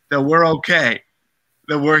that we're okay,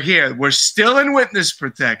 that we're here. We're still in witness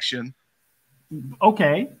protection.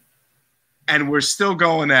 Okay. And we're still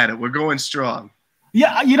going at it. We're going strong.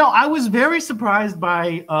 Yeah, you know, I was very surprised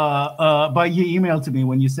by your email to me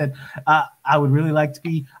when you said I would really like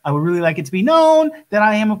it to be known that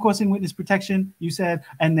I am, of course, in witness protection. You said,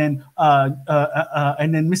 and then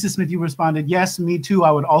Mrs. Smith, you responded, yes, me too.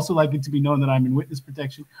 I would also like it to be known that I'm in witness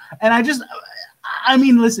protection. And I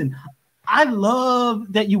mean, listen, I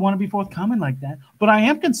love that you want to be forthcoming like that, but I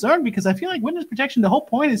am concerned because I feel like witness protection, the whole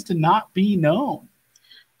point is to not be known.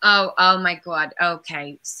 Oh my God.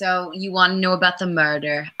 Okay. So you want to know about the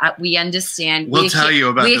murder. We understand. We'll tell you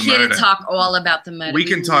about the murder. We're here to talk all about the murder. We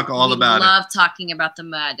can talk all about it. We love talking about the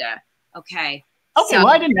murder. Okay. Okay, well,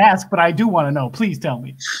 I didn't ask, but I do want to know. Please tell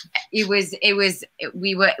me. We were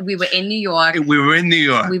in New York. We were in New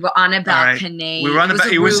York. We were on a balcony. Right. We were on a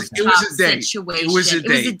balcony. It was a day. Situation. It was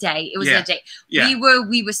a day. Yeah.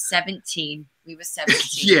 We were 17. We were 17.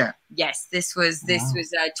 Yeah. Yes, this was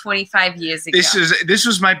 25 years ago. This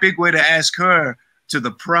was my big way to ask her to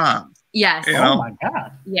the prom. Yes. You know? Oh my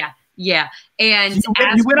God. Yeah. And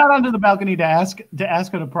you went out onto the balcony to ask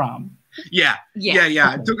her to prom. Yeah.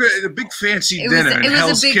 I took a big fancy dinner in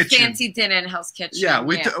Hell's Kitchen. It was a big fancy dinner in Hell's Kitchen. Yeah,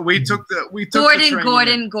 we took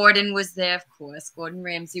the Gordon was there, of course. Gordon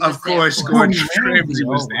Ramsay was there. Of course, Gordon Ramsay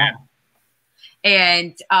was there.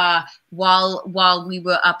 And while we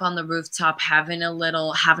were up on the rooftop having a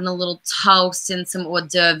little toast and some hors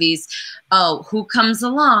d'oeuvres, who comes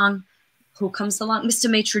along? Mr.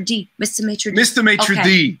 Maitre d'. Mr. Maitre d'.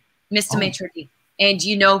 Mr. Maitre d'. And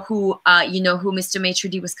you know who Mr. Maitre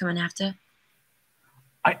d' was coming after?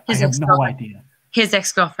 I have no idea. His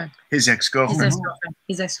ex-girlfriend. His ex-girlfriend.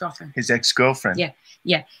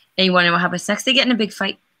 Yeah. And you want to know what happened next? They get in a big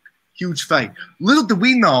fight. Huge fight. Little did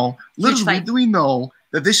we know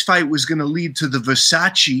that this fight was going to lead to the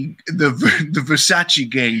Versace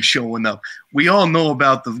gang showing up. We all know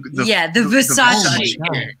about the Versace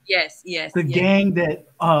gang. Yes. The gang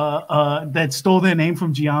that stole their name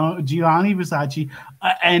from Gianni Versace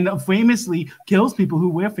and famously kills people who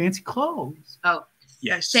wear fancy clothes. Oh,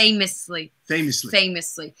 yes. Famously.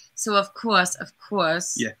 So of course,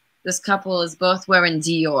 yeah. This couple is both wearing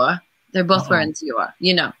Dior. They're both wearing Dior,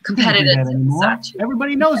 competitive to Versace.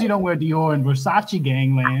 Everybody knows you don't wear Dior in Versace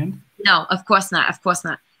gangland. No, of course not.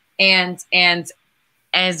 And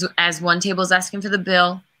as one table is asking for the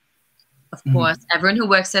bill, of course, everyone who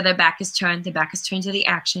works there, their back is turned to the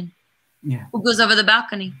action. Yeah. Who goes over the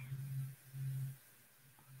balcony?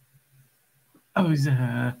 Oh, we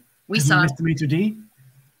saw Mr. Maitre d'?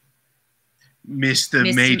 Mr.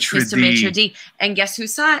 Maitre d'. And guess who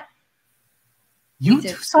saw it? You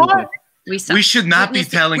saw it? We should not be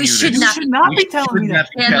telling you this. You should not be telling me that.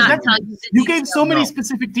 You gave so many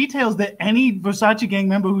specific details that any Versace gang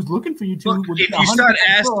member who's looking for you to would if you start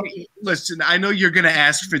asking, listen, I know you're going to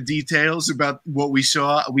ask for details about what we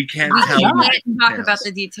saw. We can't tell you. We can't talk about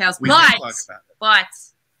the details. But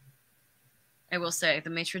I will say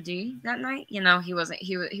the maitre d' that night, he was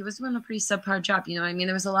doing a pretty subpar job. You know what I mean?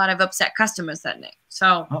 There was a lot of upset customers that night.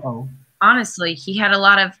 So honestly, he had a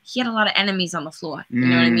lot of enemies on the floor. You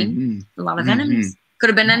know what I mean? A lot of enemies. Could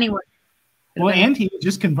have been anyone. Well, and he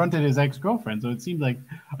just confronted his ex-girlfriend, so it seems like,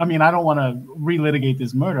 I mean, I don't want to relitigate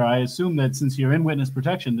this murder. I assume that since you're in witness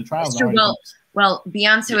protection, the trial's already closed. Well,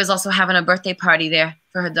 Beyonce was also having a birthday party there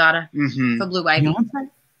for her daughter, for Blue Ivy. Beyonce?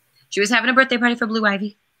 She was having a birthday party for Blue Ivy.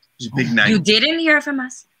 It was a big night. You didn't hear from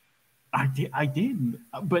us. I did,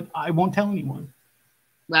 but I won't tell anyone.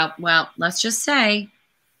 Well, let's just say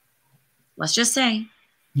Yeah.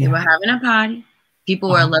 they were having a party. People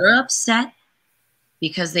were a little upset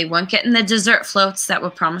because they weren't getting the dessert floats that were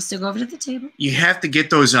promised to go over to the table. You have to get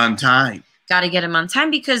those on time. Got to get them on time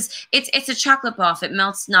because it's a chocolate bar. If it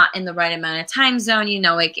melts not in the right amount of time zone, you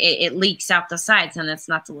know, it leaks out the sides and it's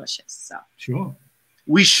not delicious. So Sure.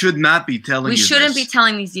 We should not be telling we you shouldn't this. be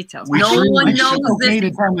telling these details. We No shouldn't- one we knows shouldn't. It's okay this.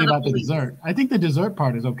 to tell me except for about the police. dessert. I think the dessert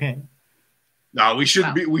part is okay. No, we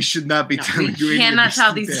should be. We should not be telling you We any cannot of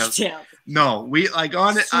tell these these details. details. No, we like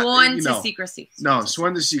on it. Sworn you to know. secrecy. No,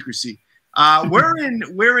 sworn to secrecy.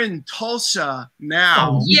 We're in Tulsa now.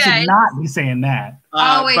 Oh, you Yeah, should not be saying that.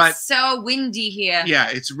 It's but so windy here. yeah,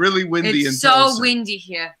 it's really windy in It's so Tulsa. windy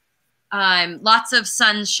here. Lots of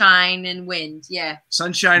sunshine and wind. Yeah.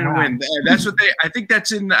 Sunshine and Wow. wind. That's what they. I think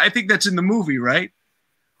that's in the movie, right?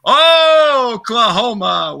 Oh,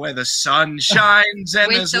 Oklahoma, where the sun shines and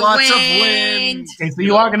With there's the lots of wind. wind. Okay, so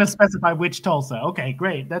you are going to specify which Tulsa. Okay,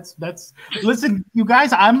 great. That's. Listen, you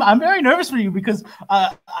guys, I'm very nervous for you because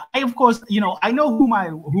I, of course, you know, I know who my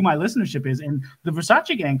listenership is, and the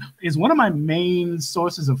Versace Gang is one of my main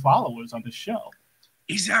sources of followers on the show.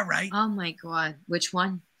 Is that right? Oh my God. Which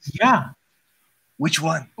one? Yeah. Which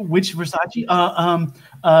one? Which Versace?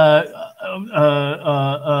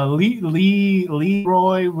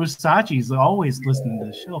 Leroy Versace's always listening to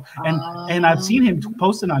the show, and I've seen him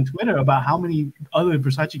posting on Twitter about how many other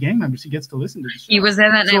Versace gang members he gets to listen to the show. He was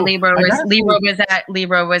there that night. So, Leroy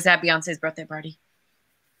I was at Beyonce's birthday party.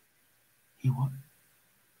 He was.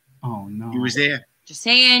 Oh no. He was there. Just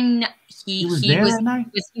saying, he was there that night?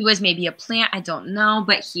 he was maybe a plant. I don't know,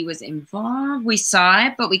 but he was involved. We saw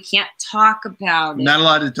it, but we can't talk about it. Not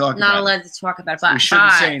allowed to talk Not about allowed to talk about it. But, We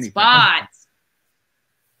shouldn't say anything. But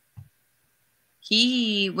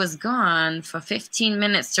he was gone for 15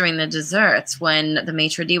 minutes during the desserts when the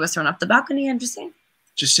maitre d' was thrown off the balcony. I'm just saying. it.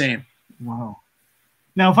 Just saying. Wow.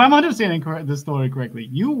 Now, if I'm understanding the story correctly,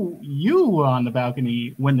 you were on the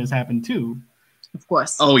balcony when this happened too. Of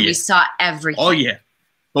course. Oh, yeah. We saw everything. Oh yeah,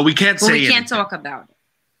 but we can't But say we can't anything. talk about it.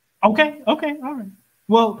 Okay, all right.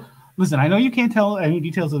 Well, listen, I know you can't tell any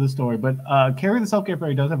details of the story, but Carrie the Self-Care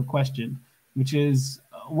Fairy does have a question, which is,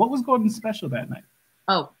 what was Gordon's special that night?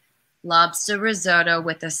 Oh, lobster risotto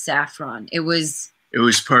with a saffron. It was It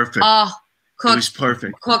was perfect. oh It was cooked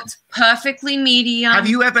perfect. cooked perfectly medium. Have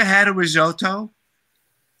you ever had a risotto?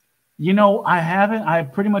 You know, I haven't. I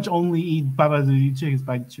pretty much only eat Baba the chickens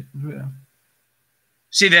by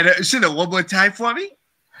Say that one more time for me.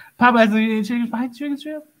 Papa the chickens by chicken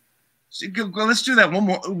strip. Let's do that one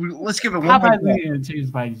more. Let's give it one Papa more. the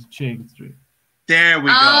chickens by chicken strip. There we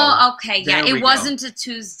go. Oh, okay, There yeah. we It go. wasn't a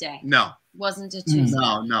Tuesday. No, Wasn't a Tuesday.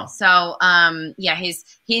 no. So, yeah, his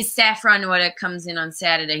saffron order comes in on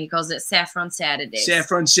Saturday. He calls it Saffron Saturdays.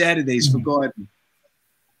 Saffron Saturdays for Gordon.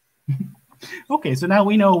 Okay, so now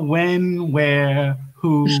we know when, where,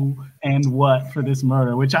 who, and what for this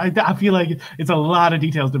murder, which I feel like it's a lot of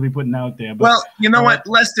details to be putting out there. But, Well, you know what,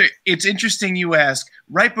 Lester? It's interesting you ask.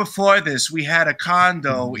 Right before this, we had a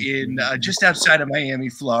condo in just outside of Miami,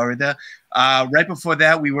 Florida. Right before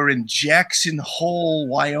that, we were in Jackson Hole,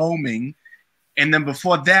 Wyoming. And then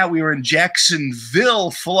before that, we were in Jacksonville,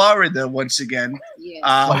 Florida. Once again,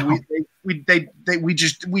 Yeah.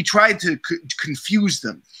 we tried to confuse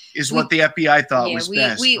them. Is what the FBI thought was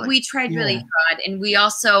best. We tried really hard, and we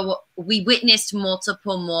witnessed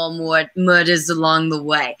multiple more murders along the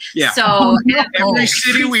way. Yeah. So Every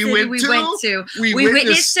city we went to, we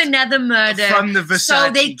witnessed another murder from the Versace. So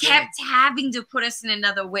they gang. kept having to put us in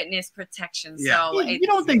another witness protection. Yeah. So you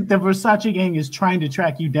don't think the Versace gang is trying to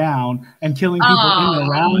track you down and killing people in and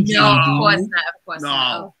around you? No, do of you? course not. Of course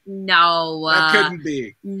not. No, that couldn't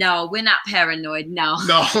be. No, we're not paranoid. No.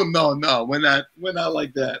 No. We're not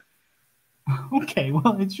like that. Okay,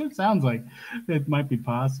 well, it sure sounds like it might be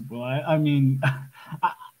possible. I mean,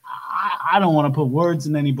 I don't want to put words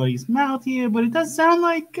in anybody's mouth here, but it does sound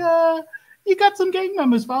like you got some gang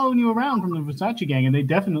members following you around from the Versace gang, and they're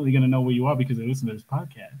definitely going to know where you are because they listen to this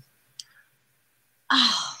podcast.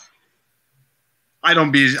 Oh. I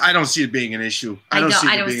don't see it being an issue. I don't see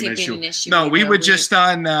it being an issue. No, either. we were just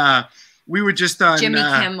on We were just on Jimmy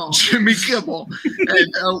Kimmel. Jimmy Kimmel,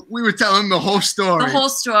 and we were telling the whole story. The whole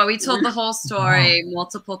story. We told the whole story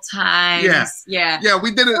multiple times. Yeah.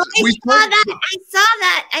 We did it. I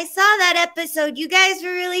saw that episode. You guys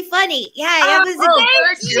were really funny. Yeah, it was.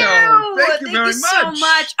 Thank you. Thank you very so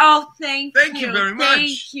much. Oh, thank you. Thank you very much.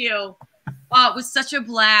 Thank you. Oh, it was such a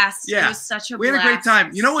blast. Yeah. It was such a We had a great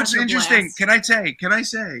time. You know what's interesting? Can I say?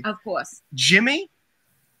 Of course. Jimmy,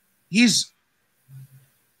 he's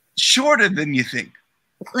shorter than you think.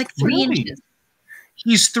 Like 3 inches.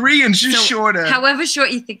 He's 3 inches shorter. However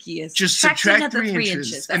short you think he is. Just subtract 3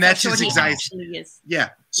 inches. And that's his exactly. Yeah.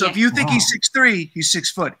 So if you think he's 6'3", he's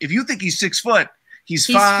 6 foot. If you think he's 6 foot, he's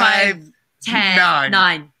 5'10",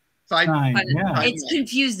 9. 5'9". Yeah. It's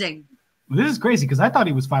confusing. This is crazy because I thought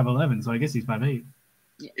he was 5'11", so I guess he's 5'8".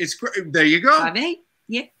 It's there you go. 5'8".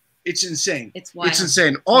 Yeah. It's insane. It's wild. It's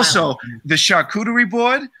insane. Also, the charcuterie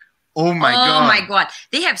board. Oh my god. Oh my god.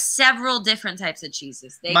 They have several different types of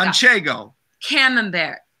cheeses. They Manchego. got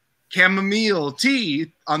camembert. Chamomile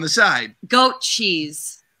tea on the side. Goat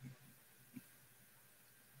cheese.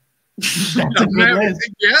 That's a good list.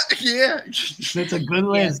 Yeah. That's a good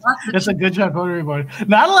list. That's a good charcuterie board.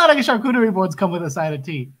 Not a lot of charcuterie boards come with a side of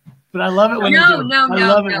tea, but I love it when they do. No.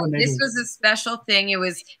 When this was a special thing. It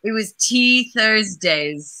was Tea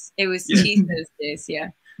Thursdays. It was Tea Thursdays.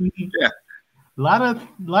 Yeah. Yeah. A lot of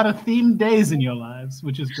themed days in your lives,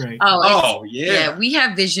 which is great. Oh yeah. Yeah, we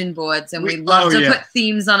have vision boards, and we love to put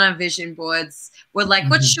themes on our vision boards. We're like,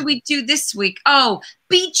 what should we do this week? Oh,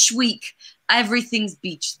 beach week. Everything's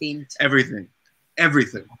beach themed. Everything.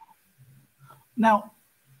 Now,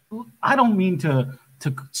 I don't mean to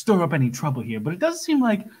stir up any trouble here, but it does seem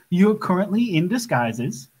like you're currently in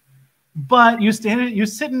disguises, but you're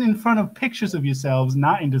sitting in front of pictures of yourselves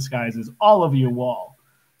not in disguises all over your wall.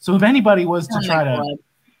 So if anybody was to try to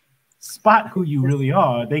spot who you really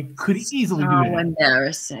are, they could easily do that.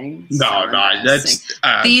 Embarrassing. No, that's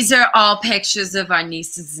these are all pictures of our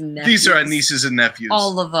nieces and nephews. These are our nieces and nephews.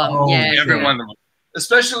 All of them. Every one of them.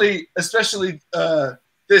 Especially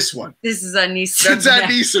this one. This is our niece. That's our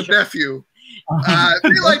niece and nephew.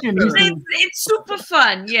 They like it's super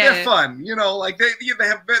fun. Yeah, they're fun. You know, like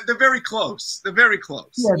they're very close. They're very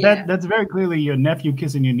close. Yeah, that's very clearly your nephew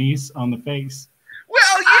kissing your niece on the face.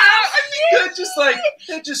 Well, yeah, I think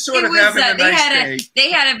they're just sort of having a nice day. They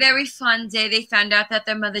had a very fun day. They found out that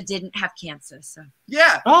their mother didn't have cancer. So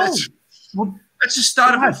yeah, that's the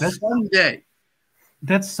start of a fun day.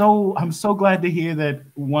 I'm so glad to hear that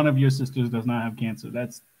one of your sisters does not have cancer.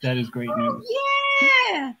 That is great news.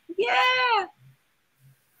 Yeah.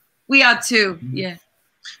 We are too. Yeah.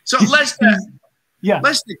 So Lester,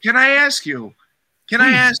 can I ask you?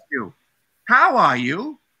 How are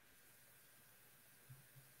you?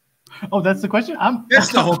 Oh, that's the question?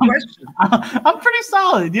 That's the whole question. I'm pretty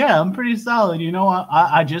solid. Yeah, I'm pretty solid. You know,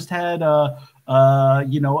 I just had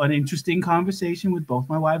an interesting conversation with both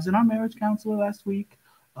my wives and our marriage counselor last week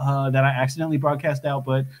that I accidentally broadcast out.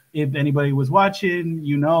 But if anybody was watching,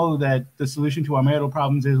 you know that the solution to our marital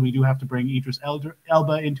problems is we do have to bring Idris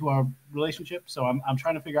Elba into our relationship. So I'm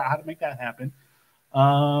trying to figure out how to make that happen.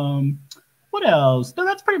 What else? No,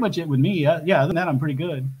 that's pretty much it with me. Yeah, other than that, I'm pretty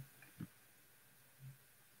good.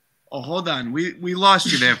 Oh, hold on. We lost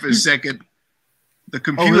you there for a second. The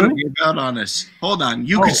computer gave out on us. Hold on.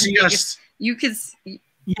 You can see us. You can see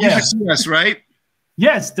us, right?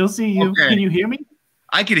 Yes, still see you. Okay. Can you hear me?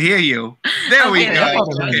 I can hear you. There we go.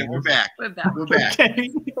 Okay, we're back. We're back. Okay.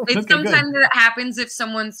 Sometimes that happens if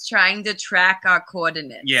someone's trying to track our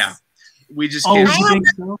coordinates. Yeah. We just can't.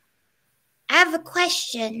 I have a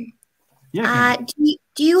question. Yeah.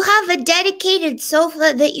 Do you have a dedicated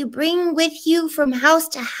sofa that you bring with you from house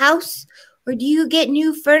to house, or do you get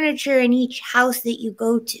new furniture in each house that you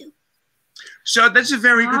go to? So that's a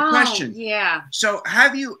very good question. Yeah. So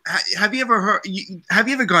have you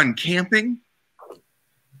ever gone camping?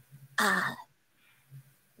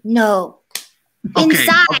 No. Okay,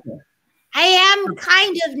 inside. Okay. I am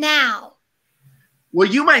kind of now. Well,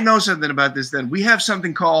 you might know something about this then. We have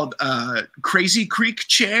something called Crazy Creek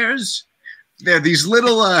chairs. They're these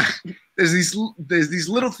little there's these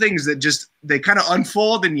little things that just they kind of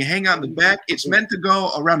unfold and you hang out in the back. It's meant to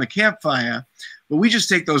go around the campfire, but we just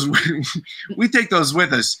take those we take those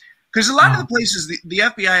with us because a lot of the places the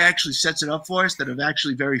FBI actually sets it up for us that are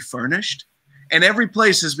actually very furnished, and every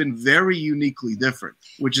place has been very uniquely different,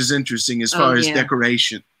 which is interesting as far as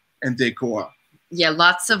decoration and decor. Yeah,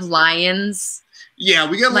 lots of lions. Yeah,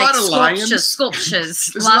 we got a Like lot of lions.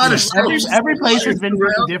 sculptures. There's a lot of Every place has been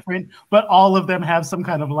pretty different, but all of them have some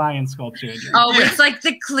kind of lion sculpture. In it. Oh, it's like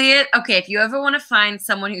the clear. Okay, if you ever want to find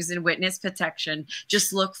someone who's in witness protection,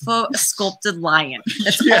 just look for a sculpted lion.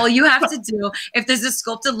 That's all you have to do. If there's a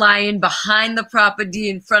sculpted lion behind the property,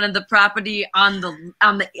 in front of the property, on the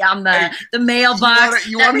mailbox,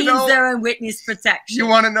 that means they're in witness protection. You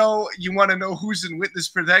want to know? You want to know who's in witness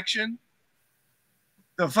protection?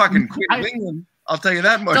 The fucking Queen of England. I'll tell you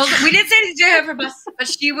that much. We didn't say to do her from us, but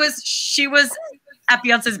she was at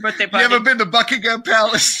Beyonce's birthday party. You ever been to Buckingham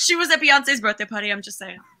Palace? She was at Beyonce's birthday party. I'm just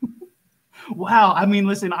saying. Wow. I mean,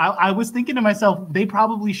 listen, I was thinking to myself, they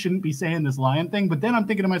probably shouldn't be saying this lion thing, but then I'm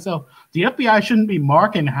thinking to myself, the FBI shouldn't be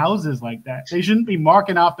marking houses like that. They shouldn't be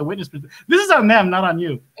marking off the witness. This is on them, not on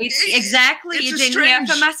you. Exactly. You didn't hear it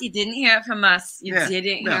from us. You didn't hear it from us. You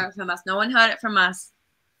didn't hear it from us. No one heard it from us.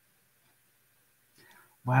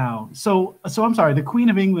 Wow. So I'm sorry. The Queen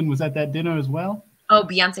of England was at that dinner as well? Oh,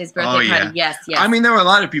 Beyonce's birthday party. Yes. I mean, there were a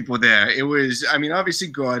lot of people there. It was, I mean, obviously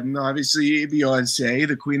Gordon, obviously Beyonce,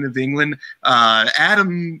 the Queen of England,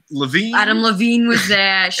 Adam Levine. Adam Levine was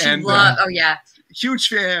there. She loved, huge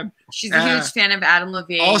fan. She's a huge fan of Adam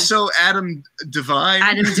Levine. Also, Adam Devine.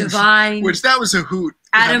 Adam Devine. Which that was a hoot.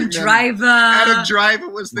 Adam Driver. Adam Driver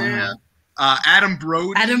was there. Adam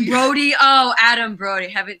Brody. Adam Brody. Oh, Adam Brody.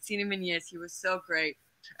 Haven't seen him in years. He was so great.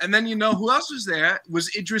 And then you know who else was there? Was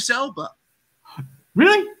Idris Elba.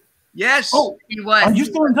 Really? Yes. Oh, he was. Are you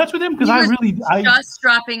still in touch with him? Because I just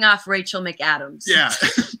dropping off Rachel McAdams. Yeah.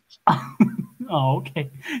 Oh, okay.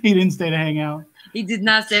 He didn't stay to hang out. He did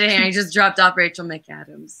not stay to hang out. He just dropped off Rachel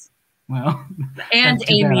McAdams. Well, and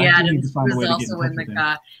Amy Adams was also in the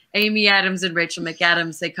car. Amy Adams and Rachel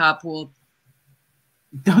McAdams, they carpooled.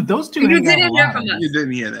 Those two. You didn't hear from us. You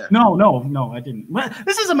didn't hear that. No, I didn't. Well,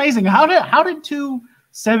 this is amazing. How did two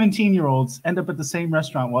 17-year-olds end up at the same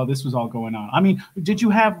restaurant while this was all going on? I mean, did you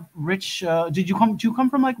have rich? Did you come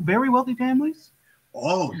from like very wealthy families?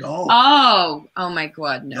 Oh no. Oh my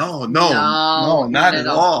God, no. No, not at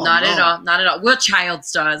all. Not at all. We're child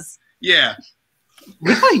stars. Yeah.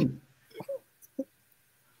 Really?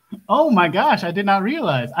 Oh my gosh, I did not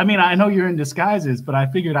realize. I mean, I know you're in disguises, but I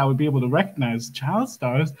figured I would be able to recognize child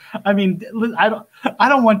stars. I mean, I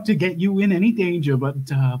don't want to get you in any danger, but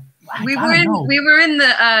we were in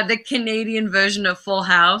the Canadian version of Full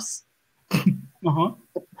House. What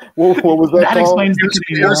was that called? Explains the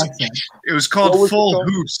Canadian accent. It was called Full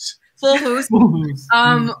Hoose. Full Hoose.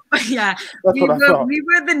 Yeah. We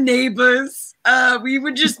were the neighbors. We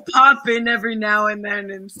would just pop in every now and then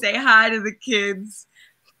and say hi to the kids.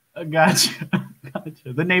 Gotcha.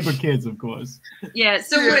 The neighbor kids, of course. Yeah,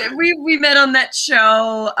 so we met on that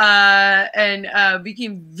show and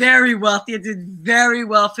became very wealthy. It did very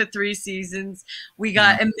well for 3 seasons. We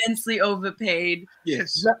got immensely overpaid.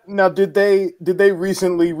 Yes. Now, did they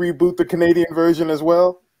recently reboot the Canadian version as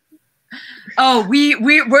well? Oh,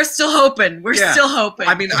 we're still hoping. We're still hoping.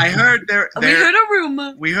 I mean, I heard we heard a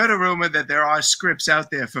rumor. We heard a rumor that there are scripts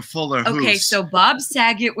out there for Fuller Hoose. Okay, so Bob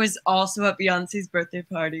Saget was also at Beyonce's birthday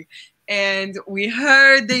party, and we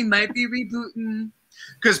heard they might be rebooting.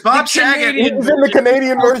 Because Bob Saget is in the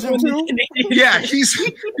Canadian version too. Yeah, he's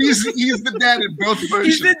the dad in both versions.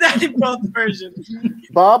 He's the dad in both versions.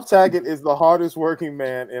 Bob Saget is the hardest working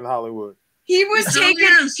man in Hollywood. He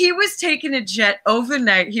was taking a jet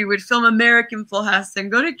overnight. He would film American Full House, then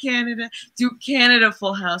go to Canada, do Canada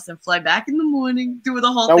Full House, and fly back in the morning, do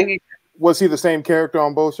the whole thing again. Was he the same character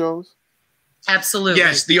on both shows? Absolutely.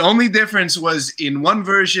 Yes. The only difference was in one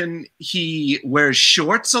version he wears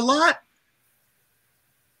shorts a lot,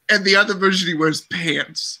 and the other version he wears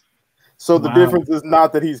pants. So the difference is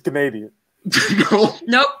not that he's Canadian. No.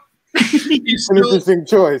 Nope. He's an interesting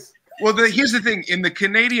choice. Well, here's the thing. In the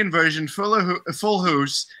Canadian version, Full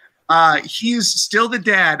Hoose, he's still the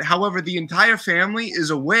dad. However, the entire family is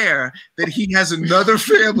aware that he has another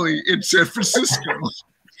family in San Francisco.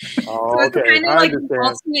 Oh, so it's kind of like an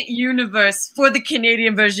alternate universe for the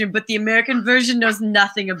Canadian version, but the American version knows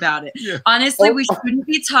nothing about it. Yeah. Honestly, we shouldn't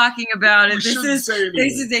be talking about it. This is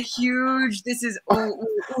a huge.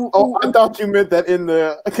 I thought you meant that in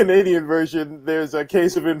the Canadian version, there's a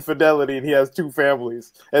case of infidelity, and he has 2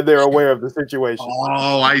 families, and they're aware of the situation.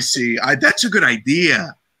 Oh, I see. That's a good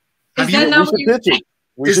idea. Is that not what you saying?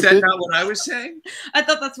 Is that not what I was saying? I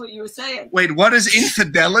thought that's what you were saying. Wait, what is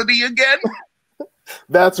infidelity again?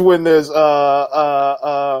 That's when there's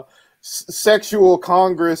sexual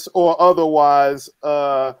congress or otherwise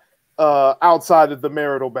outside of the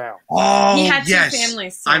marital bound. Oh, he had yes. 2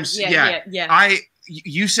 families. So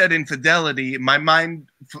you said infidelity. My mind.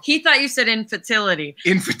 He thought you said infertility.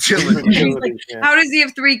 Infertility. He's like, how does he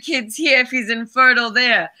have 3 kids here if he's infertile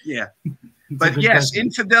there? Yeah. But yes,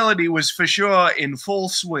 infidelity was for sure in full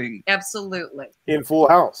swing. Absolutely. In Full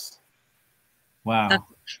House. Wow.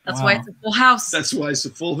 That's why it's a full house. That's why it's a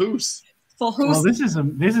full hoose. Full house. Well, this is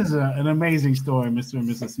an amazing story, Mr. and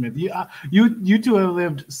Mrs. Smith. You two have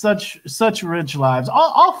lived such rich lives.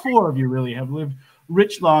 All 4 of you really have lived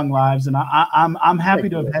rich, long lives, and I'm happy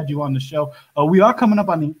to have had you on the show. We are coming up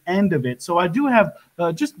on the end of it, so I do have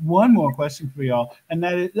just one more question for y'all, and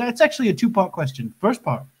that's actually a 2-part question. First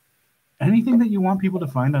part, anything that you want people to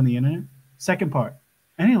find on the internet? Second part,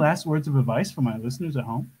 any last words of advice for my listeners at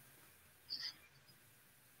home?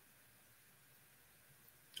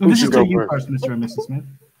 Well, this is to you first, Mr. and Mrs. Smith.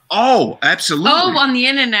 Oh, absolutely. Oh, on the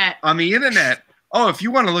internet. On the internet. Oh, if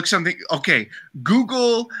you want to look something, okay.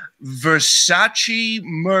 Google Versace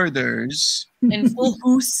murders. In full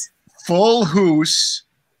hoose. Full hoose,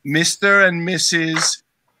 Mr. and Mrs.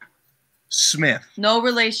 Smith. No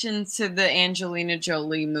relation to the Angelina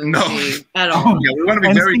Jolie movie at Oh, all. yeah, we want to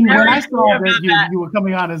be very When clear. I saw that you were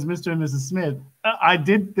coming on as Mr. and Mrs. Smith, I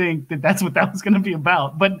did think that's what that was going to be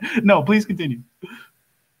about. But no, please continue.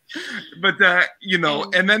 But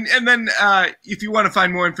and then if you want to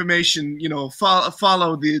find more information,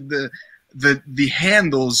 follow the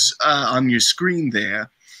handles on your screen there.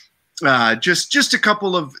 Just a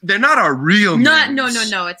couple of, they're not our real names. No.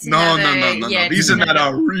 It's no. Yeah, These are not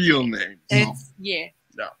our real names. It's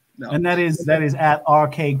No. And that is at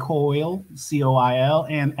RK Coil, COIL,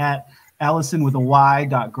 and at Allyson with a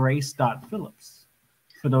Y.Grace.Phillips.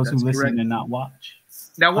 For those who listen correct. and not watch.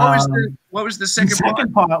 Now, what was the second The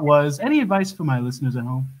second part was any advice for my listeners at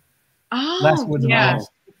home? Oh, Last words of advice.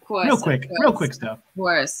 Of course. Real quick stuff. Of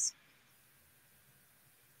course.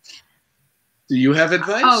 Do you have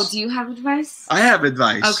advice? Oh, do you have advice? I have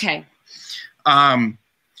advice. Okay.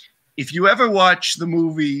 If you ever watch the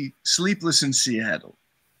movie Sleepless in Seattle,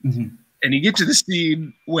 Mm-hmm. and you get to the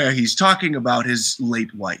scene where he's talking about his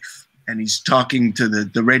late wife, and he's talking to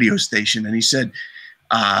the radio station, and he said,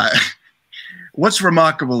 what's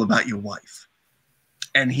remarkable about your wife?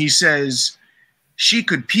 And he says, she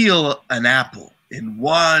could peel an apple in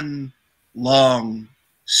one long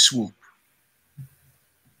swoop.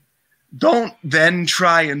 Don't then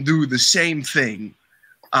try and do the same thing,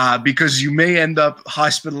 because you may end up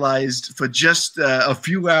hospitalized for just a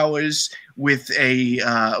few hours with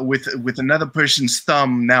with another person's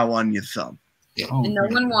thumb now on your thumb. Oh, And no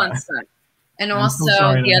one wants that. And I'm also, so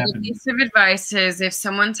sorry the that other happened. piece of advice is if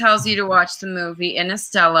someone tells you to watch the movie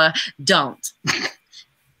Interstellar, don't.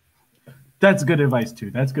 That's good advice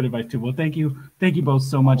too. Well, thank you both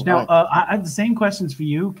so much. Now, I have the same questions for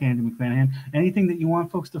you, Candy McClanahan. Anything that you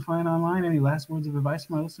want folks to find online? Any last words of advice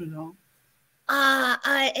for my listeners at home?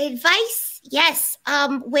 Advice, yes.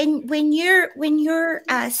 When you're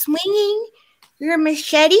swinging your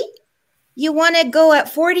machete, you want to go at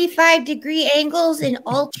 45-degree angles in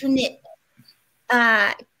alternate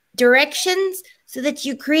directions so that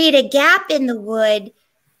you create a gap in the wood,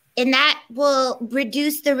 and that will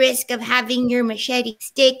reduce the risk of having your machete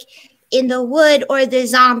stick in the wood or the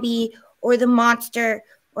zombie or the monster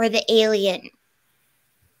or the alien.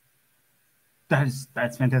 That's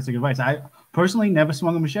fantastic advice. I personally never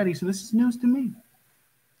swung a machete, so this is news to me.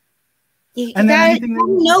 And then anything that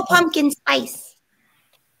No pumpkin spice.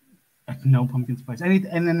 No pumpkin spice.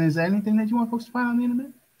 And then is there anything that you want folks to find on the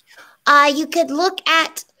internet? You could look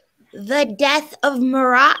at The Death of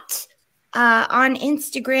Marat on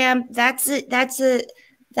Instagram. That's a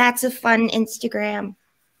fun Instagram.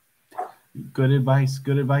 Good advice.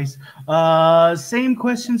 Same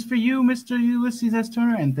questions for you, Mr. Ulysses S.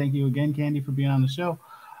 Turner, and thank you again, Candy, for being on the show.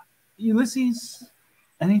 Ulysses,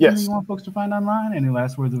 anything Yes. you want folks to find online? Any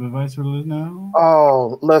last words of advice for the listener?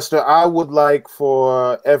 Oh, Lester, I would like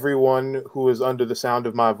for everyone who is under the sound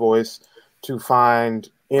of my voice to find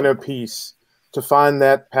inner peace, to find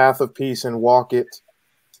that path of peace and walk it,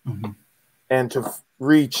 and to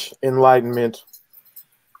reach enlightenment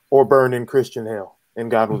or burn in Christian hell. And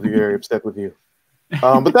God will be very upset with you.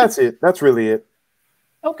 But that's it. That's really it.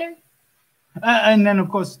 Okay. And then, of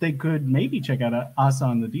course, they could maybe check out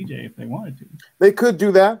Ahsohn the DJ if they wanted to. They could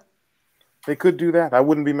do that. I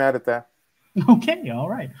wouldn't be mad at that. Okay, all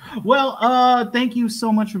right. Well, thank you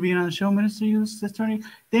so much for being on the show, Minister Ulysses Attorney.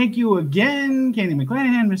 Thank you again, Candy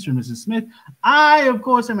McClanahan, Mr. and Mrs. Smith. I, of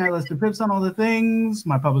course, am at Lester Pipps on all the things.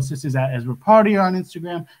 My publicist is at Ezra Party on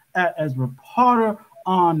Instagram, at Ezra Potter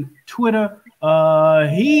on Twitter.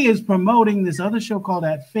 He is promoting this other show called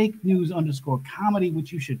at Fake News _Comedy,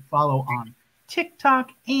 which you should follow on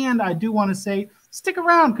TikTok. And I do want to say stick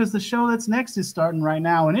around because the show that's next is starting right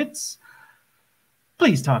now, and it's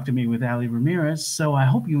Please Talk to Me with Ali Ramirez. So I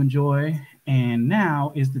hope you enjoy. And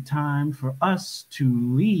now is the time for us to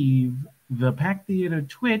leave the Pack Theater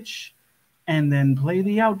Twitch and then play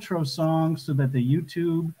the outro song so that the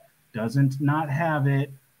YouTube doesn't not have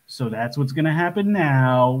it. So that's what's going to happen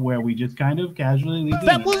now, where we just kind of casually leave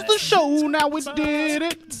That was the show, now we did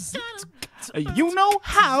it. You know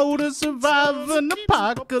how to survive an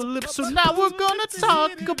apocalypse, so now we're gonna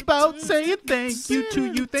talk about saying thank you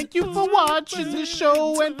to you. Thank you for watching the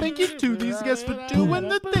show, and thank you to these guests for doing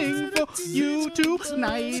the thing for you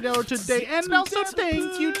tonight or today. And also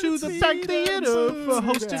thank you to the Pack Theater for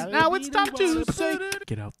hosting. Now it's time to say,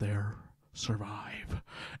 get out there, survive,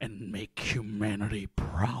 and make humanity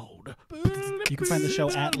proud. You can find the show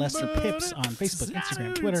at Lester Pipps on Facebook,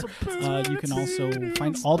 Instagram, Twitter. You can also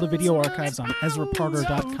find all the video archives on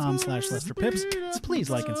EzraParter.com/Lester Pipps. Please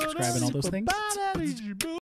like and subscribe and all those things.